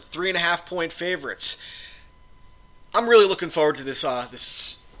Browns are 3.5-point favorites. I'm really looking forward to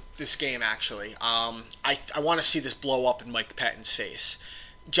this game, actually. I want to see this blow up in Mike Pettine's face.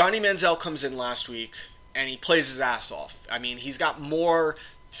 Johnny Manziel comes in last week, and he plays his ass off. I mean, he's got more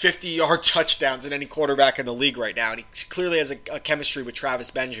 50-yard touchdowns than any quarterback in the league right now, and he clearly has a chemistry with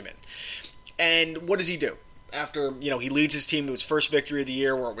Travis Benjamin. And what does he do? After, he leads his team to its first victory of the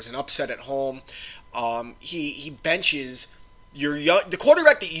year where it was an upset at home, he benches the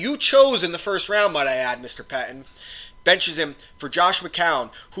quarterback that you chose in the first round, might I add, Mr. Patton, benches him for Josh McCown,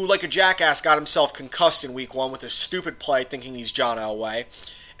 who, like a jackass, got himself concussed in week 1 with a stupid play thinking he's John Elway.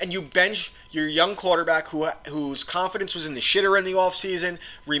 And you bench your young quarterback whose confidence was in the shitter in the offseason,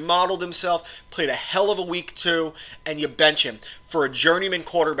 remodeled himself, played a hell of a week 2, and you bench him for a journeyman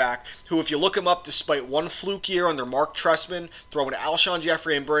quarterback who, if you look him up, despite one fluke year under Mark Trestman, throwing to Alshon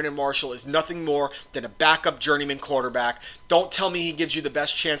Jeffrey and Brandon Marshall, is nothing more than a backup journeyman quarterback. Don't tell me he gives you the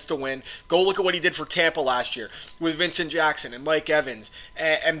best chance to win. Go look at what he did for Tampa last year with Vincent Jackson and Mike Evans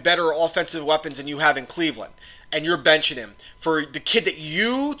and better offensive weapons than you have in Cleveland. And you're benching him for the kid that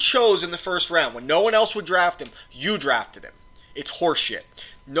you chose in the first round. When no one else would draft him, you drafted him. It's horseshit.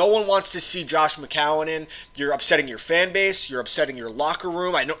 No one wants to see Josh McCown in. You're upsetting your fan base. You're upsetting your locker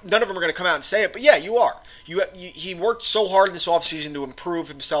room. I know none of them are going to come out and say it, but yeah, you are. He worked so hard this offseason to improve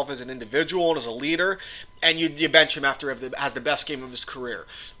himself as an individual and as a leader, and you bench him after he has the best game of his career.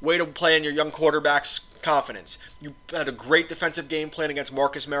 Way to play on your young quarterback's confidence. You had a great defensive game plan against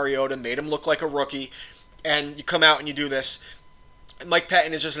Marcus Mariota, made him look like a rookie, and you come out and you do this. Mike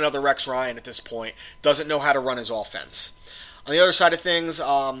Pettin is just another Rex Ryan at this point. Doesn't know how to run his offense. On the other side of things,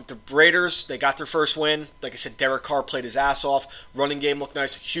 the Raiders, they got their first win. Like I said, Derek Carr played his ass off. Running game looked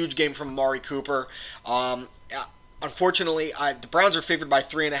nice. Huge game from Amari Cooper. Unfortunately, the Browns are favored by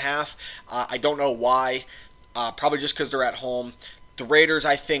 3.5. I don't know why. Probably just because they're at home. The Raiders,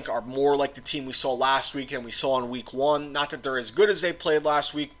 I think, are more like the team we saw last week and we saw in week 1. Not that they're as good as they played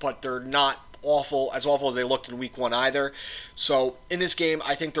last week, but they're not awful as they looked in week 1 either. So in this game,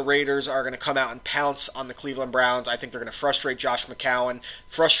 I think the Raiders are going to come out and pounce on the Cleveland Browns. I think they're going to frustrate Josh McCown,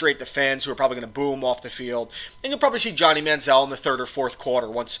 frustrate the fans who are probably going to boo him off the field. And you'll probably see Johnny Manziel in the third or fourth quarter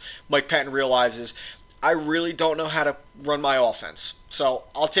once Mike Pettin realizes, I really don't know how to run my offense. So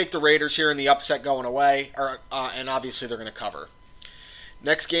I'll take the Raiders here in the upset going away, and obviously they're going to cover.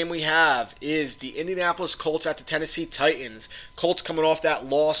 Next game we have is the Indianapolis Colts at the Tennessee Titans. Colts coming off that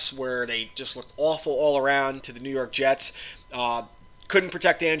loss where they just looked awful all around to the New York Jets. Couldn't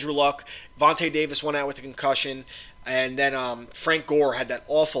protect Andrew Luck. Vontae Davis went out with a concussion. And then Frank Gore had that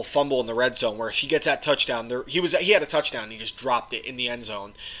awful fumble in the red zone where if he gets that touchdown, he had a touchdown and he just dropped it in the end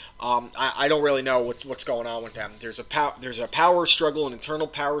zone. I don't really know what's going on with them. There's a power struggle, an internal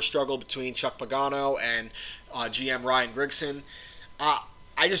power struggle between Chuck Pagano and GM Ryan Grigson.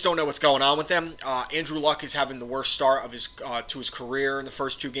 I just don't know what's going on with them. Andrew Luck is having the worst start of to his career in the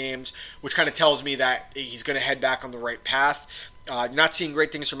first 2 games, which kind of tells me that he's going to head back on the right path. You're not seeing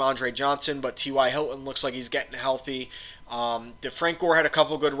great things from Andre Johnson, but T.Y. Hilton looks like he's getting healthy. Frank Gore had a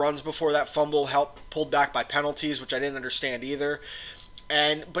couple good runs before that fumble, pulled back by penalties, which I didn't understand either.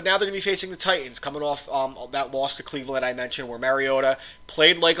 But now they're going to be facing the Titans, coming off that loss to Cleveland I mentioned, where Mariota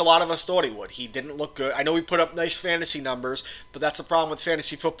played like a lot of us thought he would. He didn't look good. I know he put up nice fantasy numbers, but that's a problem with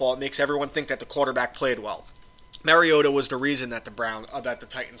fantasy football. It makes everyone think that the quarterback played well. Mariota was the reason that the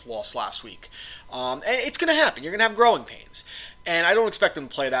Titans lost last week. And it's going to happen. You're going to have growing pains. And I don't expect them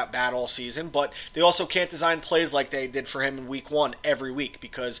to play that bad all season, but they also can't design plays like they did for him in week 1 every week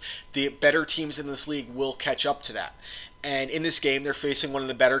because the better teams in this league will catch up to that. And in this game, they're facing one of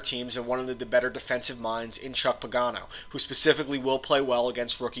the better teams and one of the better defensive minds in Chuck Pagano, who specifically will play well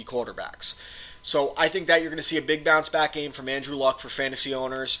against rookie quarterbacks. So I think that you're going to see a big bounce back game from Andrew Luck for fantasy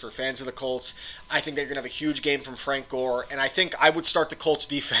owners, for fans of the Colts. I think that you're going to have a huge game from Frank Gore, and I think I would start the Colts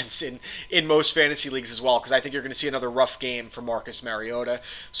defense in most fantasy leagues as well, because I think you're going to see another rough game from Marcus Mariota.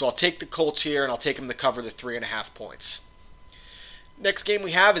 So I'll take the Colts here, and I'll take them to cover the 3.5 points. Next game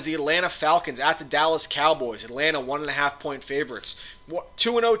we have is the Atlanta Falcons at the Dallas Cowboys. Atlanta 1.5 point favorites.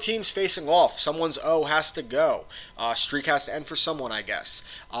 2-0 teams facing off. Someone's O has to go. Streak has to end for someone, I guess.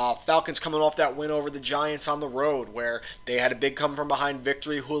 Falcons coming off that win over the Giants on the road, where they had a big come from behind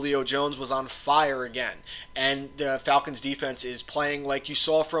victory. Julio Jones was on fire again. And the Falcons defense is playing like you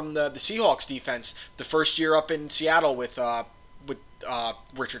saw from the Seahawks defense the first year up in Seattle with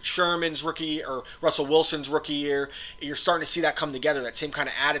Richard Sherman's rookie or Russell Wilson's rookie year. You're starting to see that come together, that same kind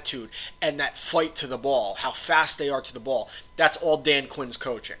of attitude and that fight to the ball, how fast they are to the ball. That's all Dan Quinn's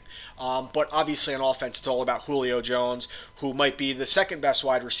coaching. But obviously on offense, it's all about Julio Jones, who might be the second best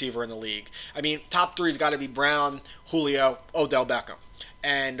wide receiver in the league. I mean, top three's got to be Brown, Julio, Odell Beckham.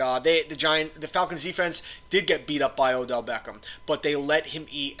 And the Falcons defense did get beat up by Odell Beckham, but they let him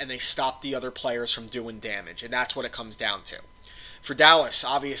eat and they stopped the other players from doing damage, and that's what it comes down to. For Dallas,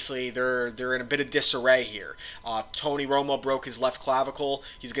 obviously, they're in a bit of disarray here. Tony Romo broke his left clavicle.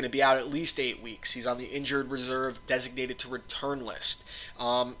 He's going to be out at least 8 weeks. He's on the injured reserve, designated to return list.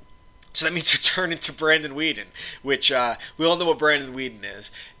 So that means returning to Brandon Weeden, which we all know what Brandon Weeden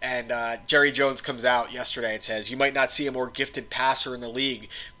is. And Jerry Jones comes out yesterday and says, you might not see a more gifted passer in the league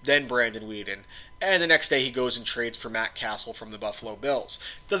than Brandon Weeden. And the next day he goes and trades for Matt Castle from the Buffalo Bills.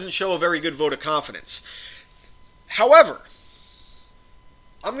 Doesn't show a very good vote of confidence. However,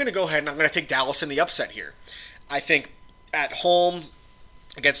 I'm going to go ahead and I'm going to take Dallas in the upset here. I think at home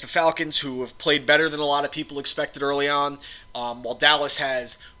against the Falcons, who have played better than a lot of people expected early on, while Dallas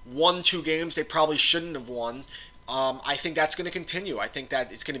has won 2 games they probably shouldn't have won, I think that's going to continue. I think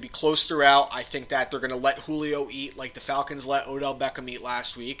that it's going to be close throughout. I think that they're going to let Julio eat like the Falcons let Odell Beckham eat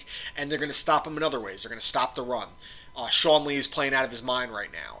last week, and they're going to stop him in other ways. They're going to stop the run. Sean Lee is playing out of his mind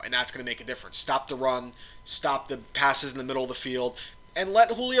right now, and that's going to make a difference. Stop the run, stop the passes in the middle of the field, and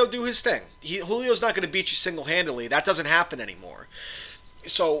let Julio do his thing. Julio's not going to beat you single-handedly. That doesn't happen anymore.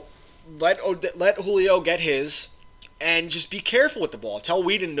 So let Julio get his, and just be careful with the ball. Tell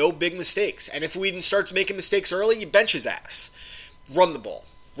Weeden no big mistakes. And if Weeden starts making mistakes early, you bench his ass. Run the ball.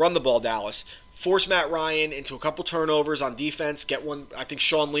 Run the ball, Dallas. Force Matt Ryan into a couple turnovers on defense. Get one. I think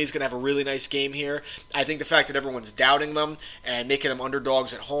Sean Lee's going to have a really nice game here. I think the fact that everyone's doubting them and making them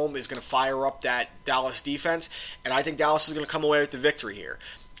underdogs at home is going to fire up that Dallas defense. And I think Dallas is going to come away with the victory here.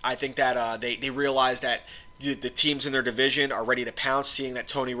 I think that they realize that the teams in their division are ready to pounce, seeing that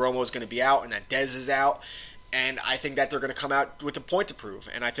Tony Romo is going to be out and that Dez is out. And I think that they're going to come out with a point to prove,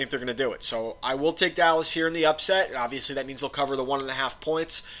 and I think they're going to do it. So I will take Dallas here in the upset, and obviously that means they'll cover the 1.5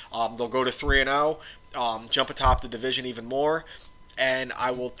 points. They'll go to 3-0, jump atop the division even more, and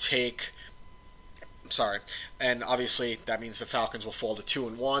I will take. And obviously that means the Falcons will fall to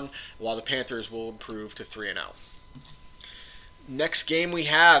 2-1, while the Panthers will improve to 3-0. Next game we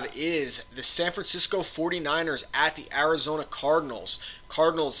have is the San Francisco 49ers at the Arizona Cardinals.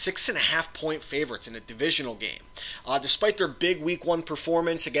 Cardinals 6.5 point favorites in a divisional game. Despite their big week 1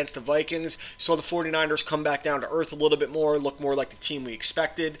 performance against the Vikings, saw the 49ers come back down to earth a little bit more, look more like the team we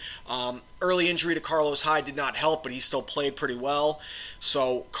expected. Early injury to Carlos Hyde did not help, but he still played pretty well.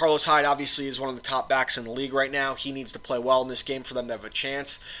 So Carlos Hyde obviously is one of the top backs in the league right now. He needs to play well in this game for them to have a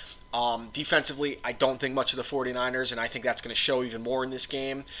chance. Defensively, I don't think much of the 49ers, and I think that's going to show even more in this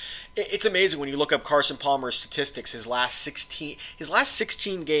game. It's amazing when you look up Carson Palmer's statistics, his last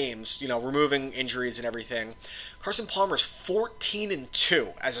 16 games, removing injuries and everything. Carson Palmer's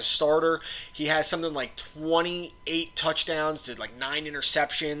 14-2 as a starter. He has something like 28 touchdowns, did like 9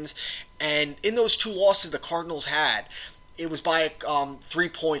 interceptions, and in those 2 losses the Cardinals had, it was by 3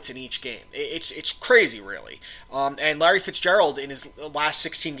 points in each game. It's crazy, really. And Larry Fitzgerald, in his last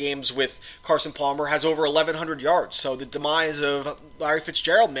 16 games with Carson Palmer, has over 1,100 yards. So the demise of Larry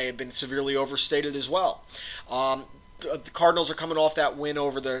Fitzgerald may have been severely overstated as well. The Cardinals are coming off that win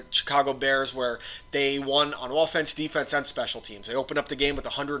over the Chicago Bears, where they won on offense, defense, and special teams. They opened up the game with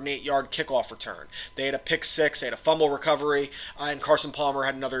a 108-yard kickoff return. They had a pick 6, they had a fumble recovery, and Carson Palmer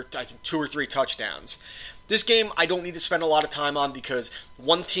had another, I think, 2 or 3 touchdowns. This game I don't need to spend a lot of time on because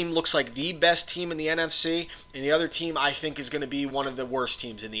one team looks like the best team in the NFC, and the other team I think is going to be one of the worst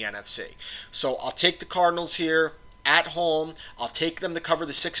teams in the NFC. So I'll take the Cardinals here at home. I'll take them to cover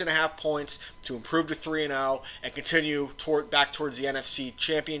the 6.5 points to improve to 3-0 and continue back towards the NFC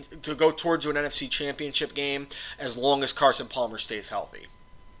champion, to go towards an NFC championship game as long as Carson Palmer stays healthy.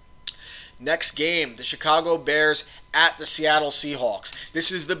 Next game, the Chicago Bears at the Seattle Seahawks.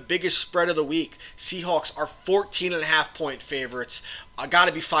 This is the biggest spread of the week. Seahawks are 14.5-point favorites. Got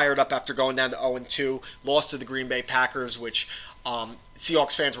to be fired up after going down to 0-2. Lost to the Green Bay Packers, which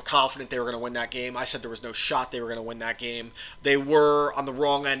Seahawks fans were confident they were going to win that game. I said there was no shot they were going to win that game. They were on the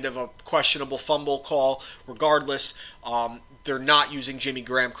wrong end of a questionable fumble call. Regardless, they're not using Jimmy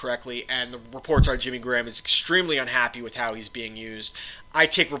Graham correctly, and the reports are Jimmy Graham is extremely unhappy with how he's being used. I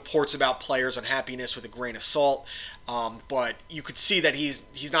take reports about players' unhappiness with a grain of salt, but you could see that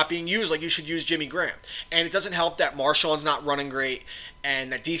he's not being used like you should use Jimmy Graham. And it doesn't help that Marshawn's not running great,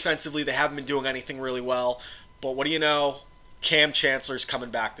 and that defensively they haven't been doing anything really well. But what do you know? Cam Chancellor's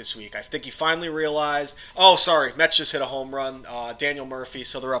coming back this week. I think he finally realized, Mets just hit a home run, Daniel Murphy,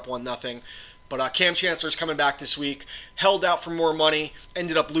 so they're up 1-0. But Cam Chancellor's coming back this week, held out for more money,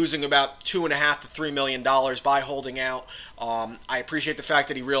 ended up losing about $2.5 to $3 million by holding out. I appreciate the fact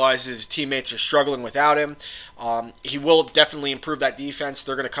that he realizes his teammates are struggling without him. He will definitely improve that defense.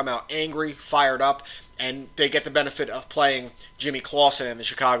 They're going to come out angry, fired up, and they get the benefit of playing Jimmy Clausen and the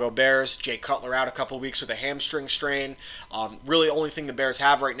Chicago Bears. Jay Cutler out a couple weeks with a hamstring strain. Really, the only thing the Bears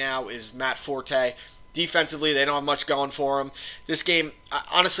have right now is Matt Forte. Defensively, they don't have much going for them. This game,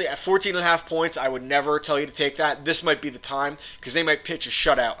 honestly, at 14.5 points, I would never tell you to take that. This might be the time because they might pitch a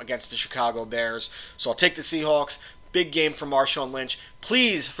shutout against the Chicago Bears. So I'll take the Seahawks. Big game for Marshawn Lynch.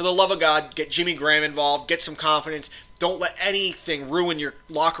 Please, for the love of God, get Jimmy Graham involved. Get some confidence. Don't let anything ruin your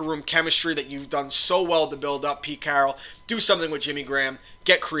locker room chemistry that you've done so well to build up, Pete Carroll. Do something with Jimmy Graham.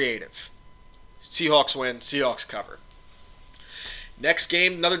 Get creative. Seahawks win. Seahawks cover. Next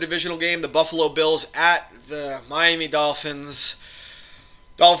game, another divisional game, the Buffalo Bills at the Miami Dolphins.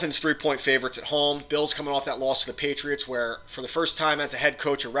 Dolphins 3-point favorites at home. Bills coming off that loss to the Patriots where for the first time as a head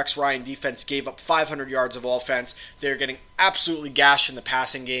coach, a Rex Ryan defense gave up 500 yards of offense. They're getting absolutely gashed in the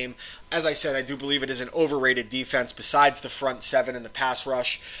passing game. As I said, I do believe it is an overrated defense besides the front seven and the pass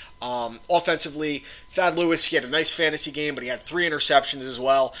rush. Offensively, Thad Lewis, he had a nice fantasy game, but he had 3 interceptions as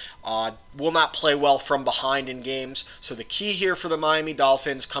well. Will not play well from behind in games. So the key here for the Miami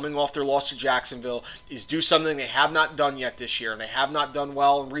Dolphins, coming off their loss to Jacksonville, is do something they have not done yet this year, and they have not done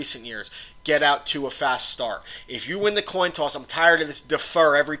well in recent years. Get out to a fast start. If you win the coin toss, I'm tired of this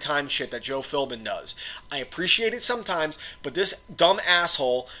defer every time shit that Joe Philbin does. I appreciate it sometimes, but this dumb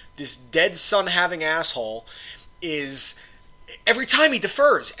asshole, this dead son having asshole, is every time he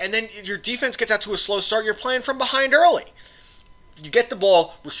defers, and then your defense gets out to a slow start, you're playing from behind early. You get the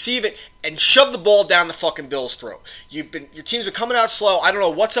ball, receive it, and shove the ball down the fucking Bills' throat. Your team's been coming out slow. I don't know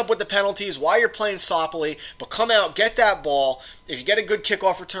what's up with the penalties, why you're playing sloppily, but come out, get that ball. If you get a good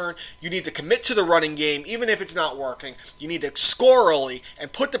kickoff return, you need to commit to the running game, even if it's not working. You need to score early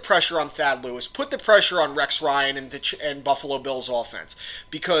and put the pressure on Thad Lewis, put the pressure on Rex Ryan and Buffalo Bills offense,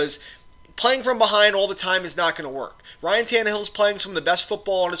 because playing from behind all the time is not going to work. Ryan Tannehill's playing some of the best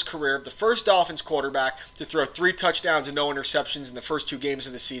football in his career, the first Dolphins quarterback to throw 3 touchdowns and no interceptions in the first 2 games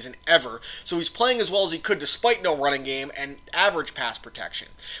of the season ever. So he's playing as well as he could despite no running game and average pass protection.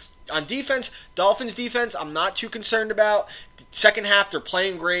 On defense, Dolphins defense, I'm not too concerned about. Second half, they're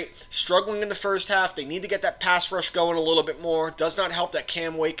playing great. Struggling in the first half. They need to get that pass rush going a little bit more. Does not help that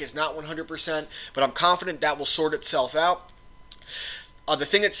Cam Wake is not 100%, but I'm confident that will sort itself out. The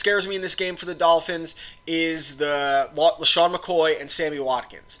thing that scares me in this game for the Dolphins is the LaShawn McCoy and Sammy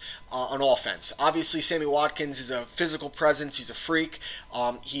Watkins on offense. Obviously, Sammy Watkins is a physical presence. He's a freak.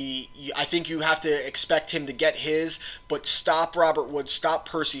 I think you have to expect him to get his, but stop Robert Woods, stop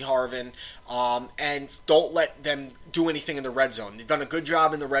Percy Harvin, and don't let them do anything in the red zone. They've done a good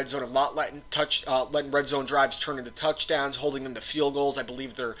job in the red zone of not letting red zone drives turn into touchdowns, holding them to field goals. I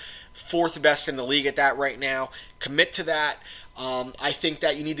believe they're 4th best in the league at that right now. Commit to that. I think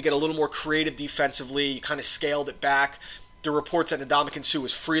that you need to get a little more creative defensively. You kind of scaled it back. The reports that Ndamukong Suh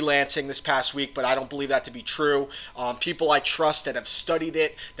was freelancing this past week, but I don't believe that to be true. People I trust that have studied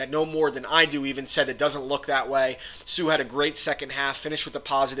it, that know more than I do, even said it doesn't look that way. Suh had a great second half, finished with a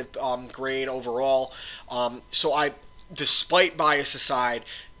positive grade overall. Despite bias aside,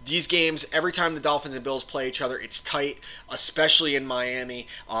 these games, every time the Dolphins and Bills play each other, it's tight, especially in Miami,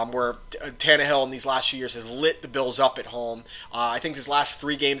 where Tannehill in these last few years has lit the Bills up at home. I think his last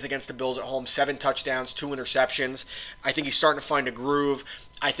 3 games against the Bills at home, 7 touchdowns, 2 interceptions. I think he's starting to find a groove.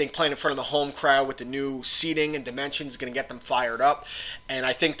 I think playing in front of the home crowd with the new seating and dimensions is going to get them fired up. And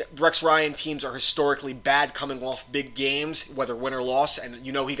I think that Rex Ryan teams are historically bad coming off big games, whether win or loss. And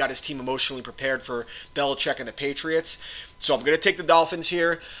he got his team emotionally prepared for Belichick and the Patriots. So I'm going to take the Dolphins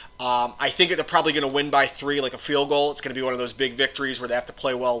here. I think they're probably going to win by 3, like a field goal. It's going to be one of those big victories where they have to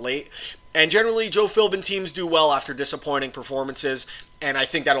play well late. And generally, Joe Philbin teams do well after disappointing performances, and I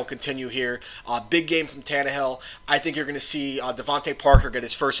think that'll continue here. Big game from Tannehill. I think you're going to see Devontae Parker get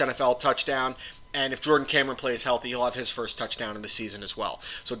his first NFL touchdown, and if Jordan Cameron plays healthy, he'll have his first touchdown in the season as well.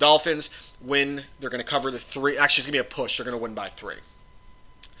 So Dolphins win. They're going to cover the 3. Actually, it's going to be a push. They're going to win by 3.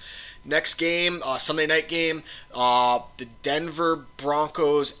 Next game, Sunday night game, the Denver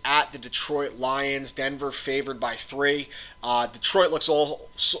Broncos at the Detroit Lions. Denver favored by 3. Detroit looks all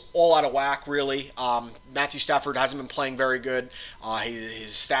out of whack, really. Matthew Stafford hasn't been playing very good.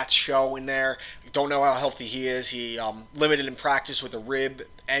 His stats show in there. Don't know how healthy he is. He limited in practice with a rib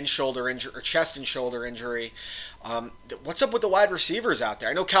and shoulder injury, or chest and shoulder injury. What's up with the wide receivers out there?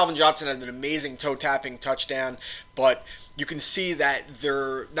 I know Calvin Johnson had an amazing toe-tapping touchdown, but you can see that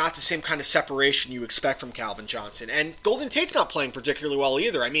they're not the same kind of separation you expect from Calvin Johnson. And Golden Tate's not playing particularly well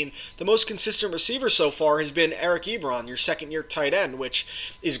either. I mean, the most consistent receiver so far has been Eric Ebron, your second-year tight end,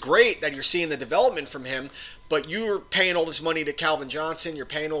 which is great that you're seeing the development from him, but you're paying all this money to Calvin Johnson, you're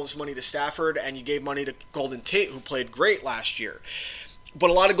paying all this money to Stafford, and you gave money to Golden Tate, who played great last year. But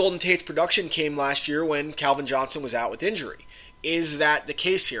a lot of Golden Tate's production came last year when Calvin Johnson was out with injury. Is that the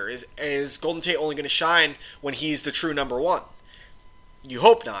case here? Is Golden Tate only going to shine when he's the true number 1? You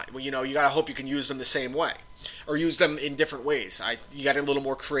hope not. Well, you got to hope you can use them the same way, or use them in different ways. You got a little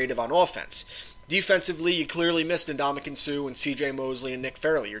more creative on offense. Defensively, you clearly missed Ndamukong Suh and C.J. Mosley and Nick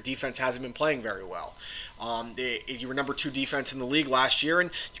Fairley. Your defense hasn't been playing very well. You were number 2 defense in the league last year, and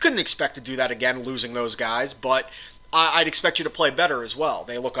you couldn't expect to do that again, losing those guys, but I'd expect you to play better as well.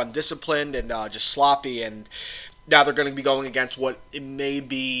 They look undisciplined and just sloppy, and now they're going to be going against what it may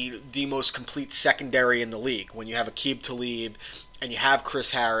be the most complete secondary in the league. When you have Aqib Talib, and you have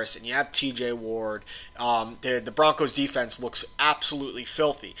Chris Harris, and you have TJ Ward, the Broncos defense looks absolutely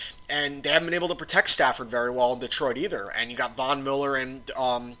filthy. And they haven't been able to protect Stafford very well in Detroit either. And you got Von Miller and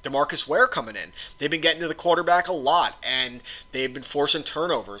DeMarcus Ware coming in. They've been getting to the quarterback a lot, and they've been forcing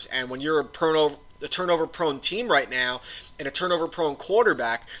turnovers. And when you're a turnover-prone team right now, and a turnover-prone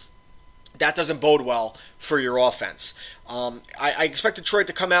quarterback, that doesn't bode well for your offense. I expect Detroit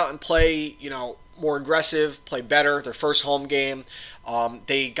to come out and play, more aggressive, play better, their first home game.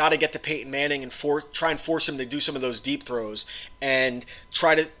 They got to get to Peyton Manning and try and force him to do some of those deep throws and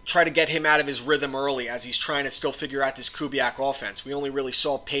try to get him out of his rhythm early as he's trying to still figure out this Kubiak offense. We only really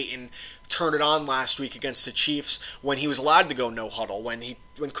saw Peyton turn it on last week against the Chiefs when he was allowed to go no huddle, when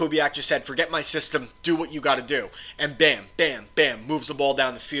Kubiak just said, forget my system, do what you got to do. And bam, bam, bam, moves the ball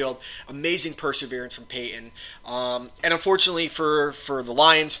down the field. Amazing perseverance from Peyton. And unfortunately for the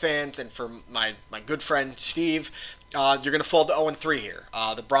Lions fans and for my good friend Steve, you're going to fall to 0-3 here.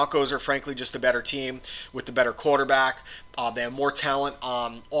 The Broncos are frankly just a better team with the better quarterback. They have more talent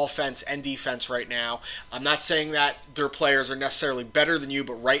on offense and defense right now. I'm not saying that their players are necessarily better than you,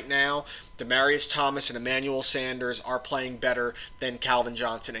 but right now, Demaryius Thomas and Emmanuel Sanders are playing better than Calvin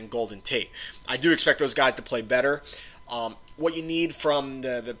Johnson and Golden Tate. I do expect those guys to play better. What you need from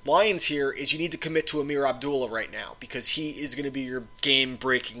the Lions here is you need to commit to Amir Abdullah right now, because he is going to be your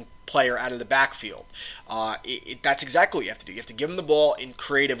game-breaking player out of the backfield. That's exactly what you have to do. You have to give him the ball in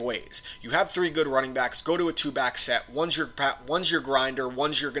creative ways. You have 3 good running backs. Go to a 2-back set. One's your grinder.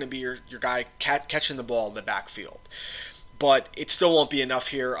 One's going to be your guy catching the ball in the backfield. But it still won't be enough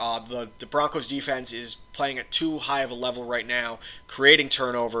here. The Broncos defense is playing at too high of a level right now, creating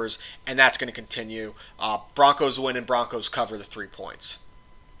turnovers, and that's going to continue. Broncos win and Broncos cover the 3 points.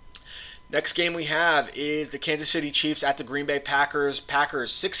 Next game we have is the Kansas City Chiefs at the Green Bay Packers.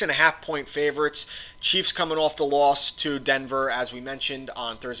 Packers 6.5-point favorites. Chiefs coming off the loss to Denver, as we mentioned,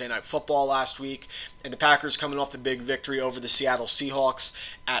 on Thursday Night Football last week. And the Packers coming off the big victory over the Seattle Seahawks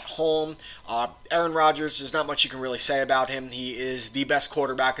at home. Aaron Rodgers, there's not much you can really say about him. He is the best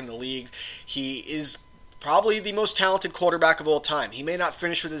quarterback in the league. He is probably the most talented quarterback of all time. He may not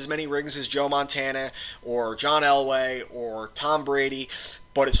finish with as many rings as Joe Montana or John Elway or Tom Brady,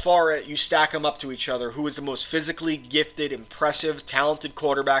 but as far as you stack them up to each other, who is the most physically gifted, impressive, talented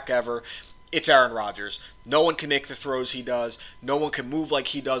quarterback ever, it's Aaron Rodgers. No one can make the throws he does. No one can move like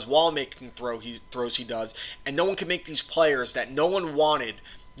he does while making throws he does. And no one can make these players that no one wanted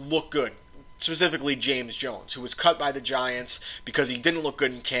look good. Specifically James Jones, who was cut by the Giants because he didn't look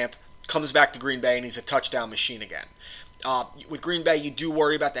good in camp, comes back to Green Bay and he's a touchdown machine again. With Green Bay, you do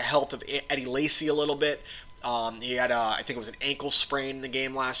worry about the health of Eddie Lacy a little bit. He had, I think it was an ankle sprain in the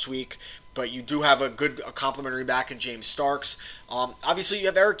game last week, but you do have a complimentary back in James Starks. Obviously, you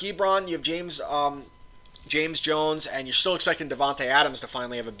have Eric Ebron, you have James Jones, and you're still expecting Devontae Adams to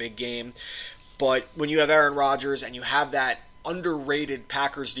finally have a big game. But when you have Aaron Rodgers and you have that underrated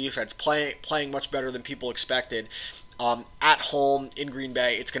Packers defense playing much better than people expected, at home in Green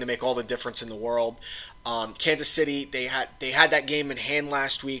Bay, it's going to make all the difference in the world. Kansas City, they had that game in hand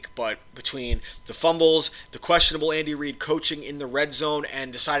last week, but between the fumbles, the questionable Andy Reid coaching in the red zone,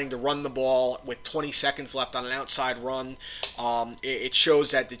 and deciding to run the ball with 20 seconds left on an outside run, it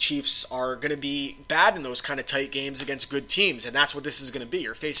shows that the Chiefs are going to be bad in those kind of tight games against good teams, and that's what this is going to be.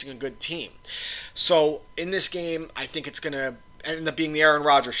 You're facing a good team. So in this game, I think it's going to end up being the Aaron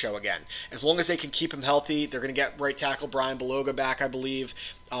Rodgers show again. As long as they can keep him healthy, they're going to get right tackle Brian Baloga back, I believe.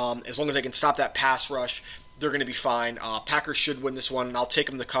 As long as they can stop that pass rush, they're going to be fine. Packers should win this one, and I'll take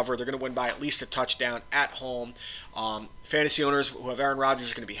them to cover. They're going to win by at least a touchdown at home. Fantasy owners who have Aaron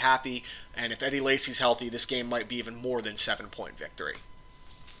Rodgers are going to be happy, and if Eddie Lacy's healthy, this game might be even more than 7-point victory.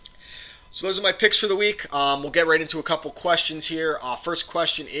 So those are my picks for the week. We'll get right into a couple questions here. First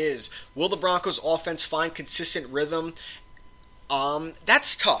question is, will the Broncos offense find consistent rhythm?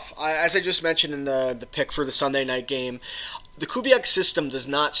 That's tough. As I just mentioned in the pick for the Sunday night game, the Kubiak system does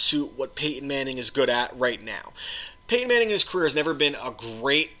not suit what Peyton Manning is good at right now. Peyton Manning in his career has never been a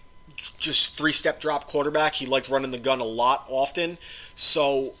great just three-step drop quarterback. He liked running the gun a lot often.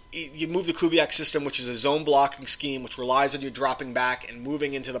 So you move the Kubiak system, which is a zone blocking scheme, which relies on you dropping back and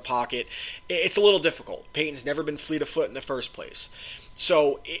moving into the pocket. It's a little difficult. Peyton's never been fleet of foot in the first place.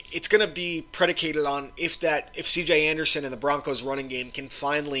 So it's going to be predicated on if C.J. Anderson and the Broncos running game can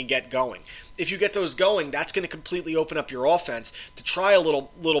finally get going. If you get those going, that's going to completely open up your offense to try a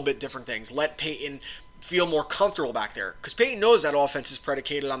little bit different things. Let Peyton feel more comfortable back there, because Peyton knows that offense is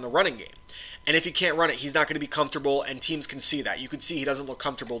predicated on the running game. And if he can't run it, he's not going to be comfortable, and teams can see that. You can see he doesn't look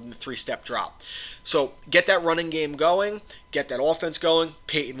comfortable in the three-step drop. So get that running game going, get that offense going,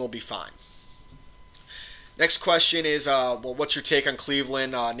 Peyton will be fine. Next question is, what's your take on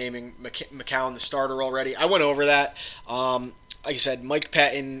Cleveland naming McCown the starter already? I went over that. Like I said, Mike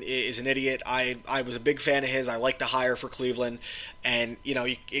Pettin is an idiot. I was a big fan of his. I like the hire for Cleveland. And,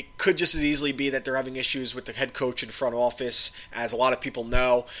 it could just as easily be that they're having issues with the head coach and front office, as a lot of people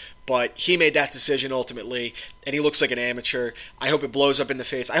know. But he made that decision ultimately, and he looks like an amateur. I hope it blows up in the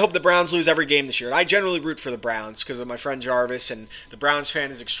face. I hope the Browns lose every game this year. And I generally root for the Browns because of my friend Jarvis, and the Browns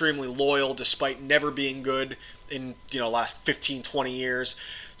fan is extremely loyal despite never being good in last 15, 20 years.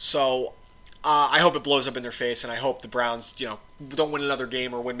 So I hope it blows up in their face, and I hope the Browns don't win another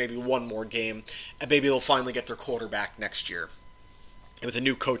game or win maybe one more game, and maybe they'll finally get their quarterback next year with a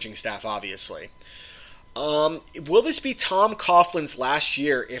new coaching staff, obviously. Will this be Tom Coughlin's last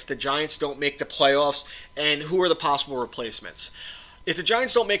year if the Giants don't make the playoffs, and who are the possible replacements? If the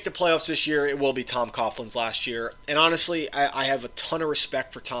Giants don't make the playoffs this year, it will be Tom Coughlin's last year. And honestly, I have a ton of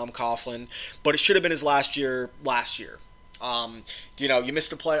respect for Tom Coughlin, but it should have been his last year last year. You missed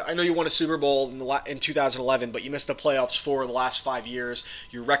the play. I know you won a Super Bowl in 2011, but you missed the playoffs for the last 5 years.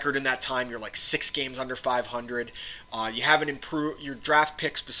 Your record in that time, you're like 6 games under 500. You haven't improved. Your draft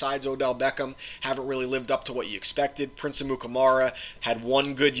picks, besides Odell Beckham, haven't really lived up to what you expected. Prince Amukamara had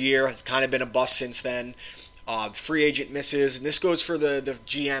one good year, has kind of been a bust since then. Free agent misses, and this goes for the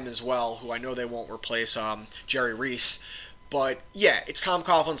GM as well, who I know they won't replace, Jerry Reese. But yeah, it's Tom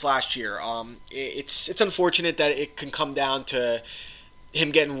Coughlin's last year. It's unfortunate that it can come down to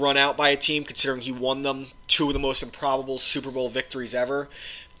him getting run out by a team, considering he won them 2 of the most improbable Super Bowl victories ever.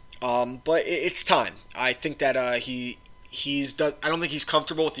 But it's time. I think that I don't think he's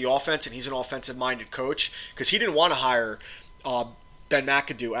comfortable with the offense, and he's an offensive-minded coach, because he didn't want to hire Ben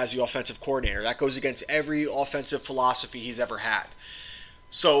McAdoo as the offensive coordinator. That goes against every offensive philosophy he's ever had.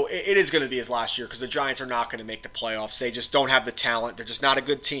 So it is going to be his last year, because the Giants are not going to make the playoffs. They just don't have the talent. They're just not a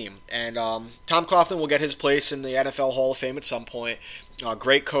good team. And Tom Coughlin will get his place in the NFL Hall of Fame at some point.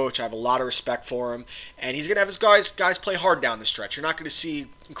 Great coach. I have a lot of respect for him. And he's going to have his guys play hard down the stretch. You're not going to see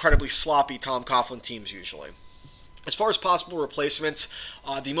incredibly sloppy Tom Coughlin teams usually. As far as possible replacements,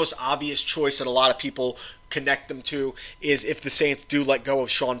 the most obvious choice that a lot of people connect them to is if the Saints do let go of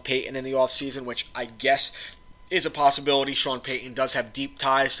Sean Payton in the offseason, which I guess is a possibility. Sean Payton does have deep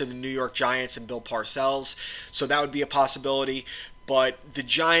ties to the New York Giants and Bill Parcells, so that would be a possibility. But the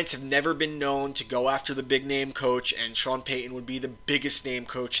Giants have never been known to go after the big name coach, and Sean Payton would be the biggest name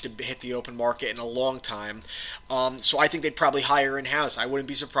coach to hit the open market in a long time. So I think they'd probably hire in-house. I wouldn't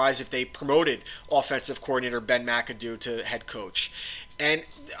be surprised if they promoted offensive coordinator Ben McAdoo to head coach. And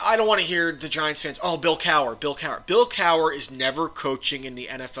I don't want to hear the Giants fans, oh, Bill Cowher, Bill Cowher. Bill Cowher is never coaching in the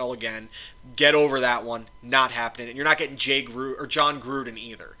NFL again. Get over that one. Not happening. And you're not getting John Gruden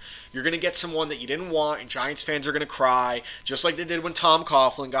either. You're going to get someone that you didn't want, and Giants fans are going to cry, just like they did when Tom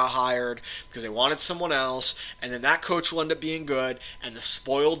Coughlin got hired, because they wanted someone else, and then that coach will end up being good, and the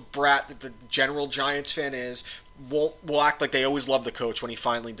spoiled brat that the general Giants fan is will act like they always love the coach when he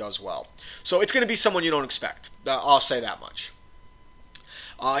finally does well. So it's going to be someone you don't expect. I'll say that much.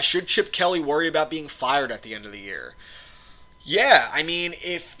 Should Chip Kelly worry about being fired at the end of the year? Yeah, I mean,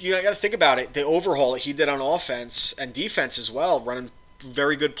 if you got to think about it, the overhaul that he did on offense and defense as well, running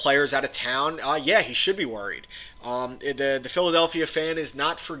very good players out of town, yeah, he should be worried. The Philadelphia fan is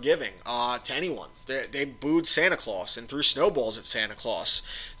not forgiving to anyone. They booed Santa Claus and threw snowballs at Santa Claus.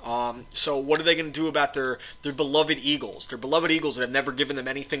 So what are they going to do about their beloved Eagles? Their beloved Eagles that have never given them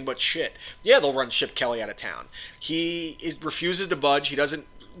anything but shit. Yeah, they'll run Chip Kelly out of town. He refuses to budge. He doesn't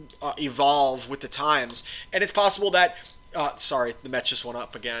evolve with the times. And it's possible that, sorry, the Mets just went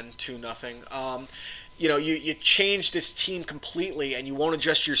up again, 2-0. You change this team completely and you won't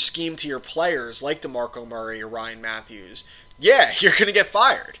adjust your scheme to your players like DeMarco Murray or Ryan Matthews, yeah, you're going to get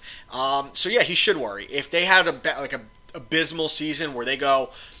fired. So yeah, he should worry. If they had a abysmal season where they go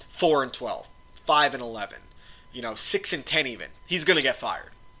 4-12, 5-11, 6-10 even, he's going to get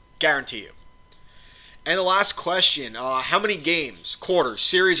fired. Guarantee you. And the last question, how many games, quarters,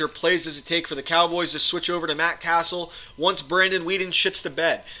 series, or plays does it take for the Cowboys to switch over to Matt Castle once Brandon Weeden shits the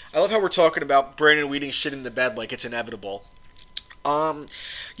bed? I love how we're talking about Brandon Weeden shitting the bed like it's inevitable. I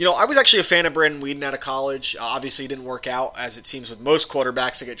was actually a fan of Brandon Weeden out of college. Obviously, he didn't work out, as it seems with most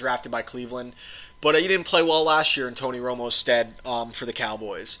quarterbacks that get drafted by Cleveland. But he didn't play well last year in Tony Romo's stead for the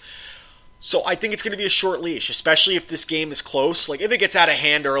Cowboys. So I think it's going to be a short leash, especially if this game is close. Like, if it gets out of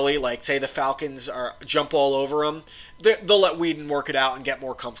hand early, like, say the Falcons jump all over them, they'll let Weeden work it out and get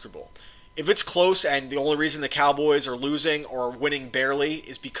more comfortable. If it's close and the only reason the Cowboys are losing or winning barely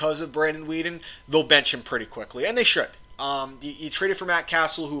is because of Brandon Weeden, they'll bench him pretty quickly, and they should. You traded for Matt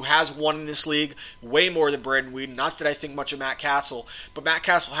Castle, who has won in this league way more than Brandon Weeden. Not that I think much of Matt Castle, but Matt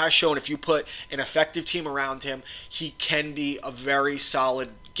Castle has shown if you put an effective team around him, he can be a very solid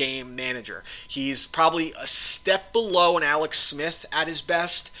game manager. He's probably a step below an Alex Smith at his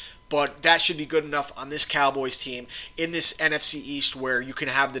best, but that should be good enough on this Cowboys team in this NFC East where you can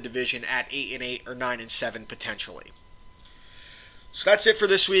have the division at 8-8 or 9-7 potentially. So that's it for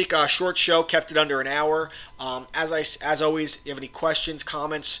this week. Short show, kept it under an hour. As always, if you have any questions,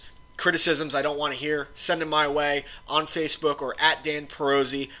 comments, criticisms I don't want to hear, send them my way on Facebook or at Dan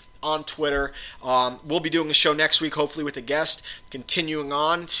Perosi on Twitter. We'll be doing the show next week, hopefully with a guest. Continuing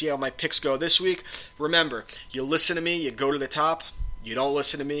on, see how my picks go this week. Remember, you listen to me, you go to the top. You don't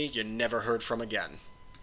listen to me, you're never heard from again.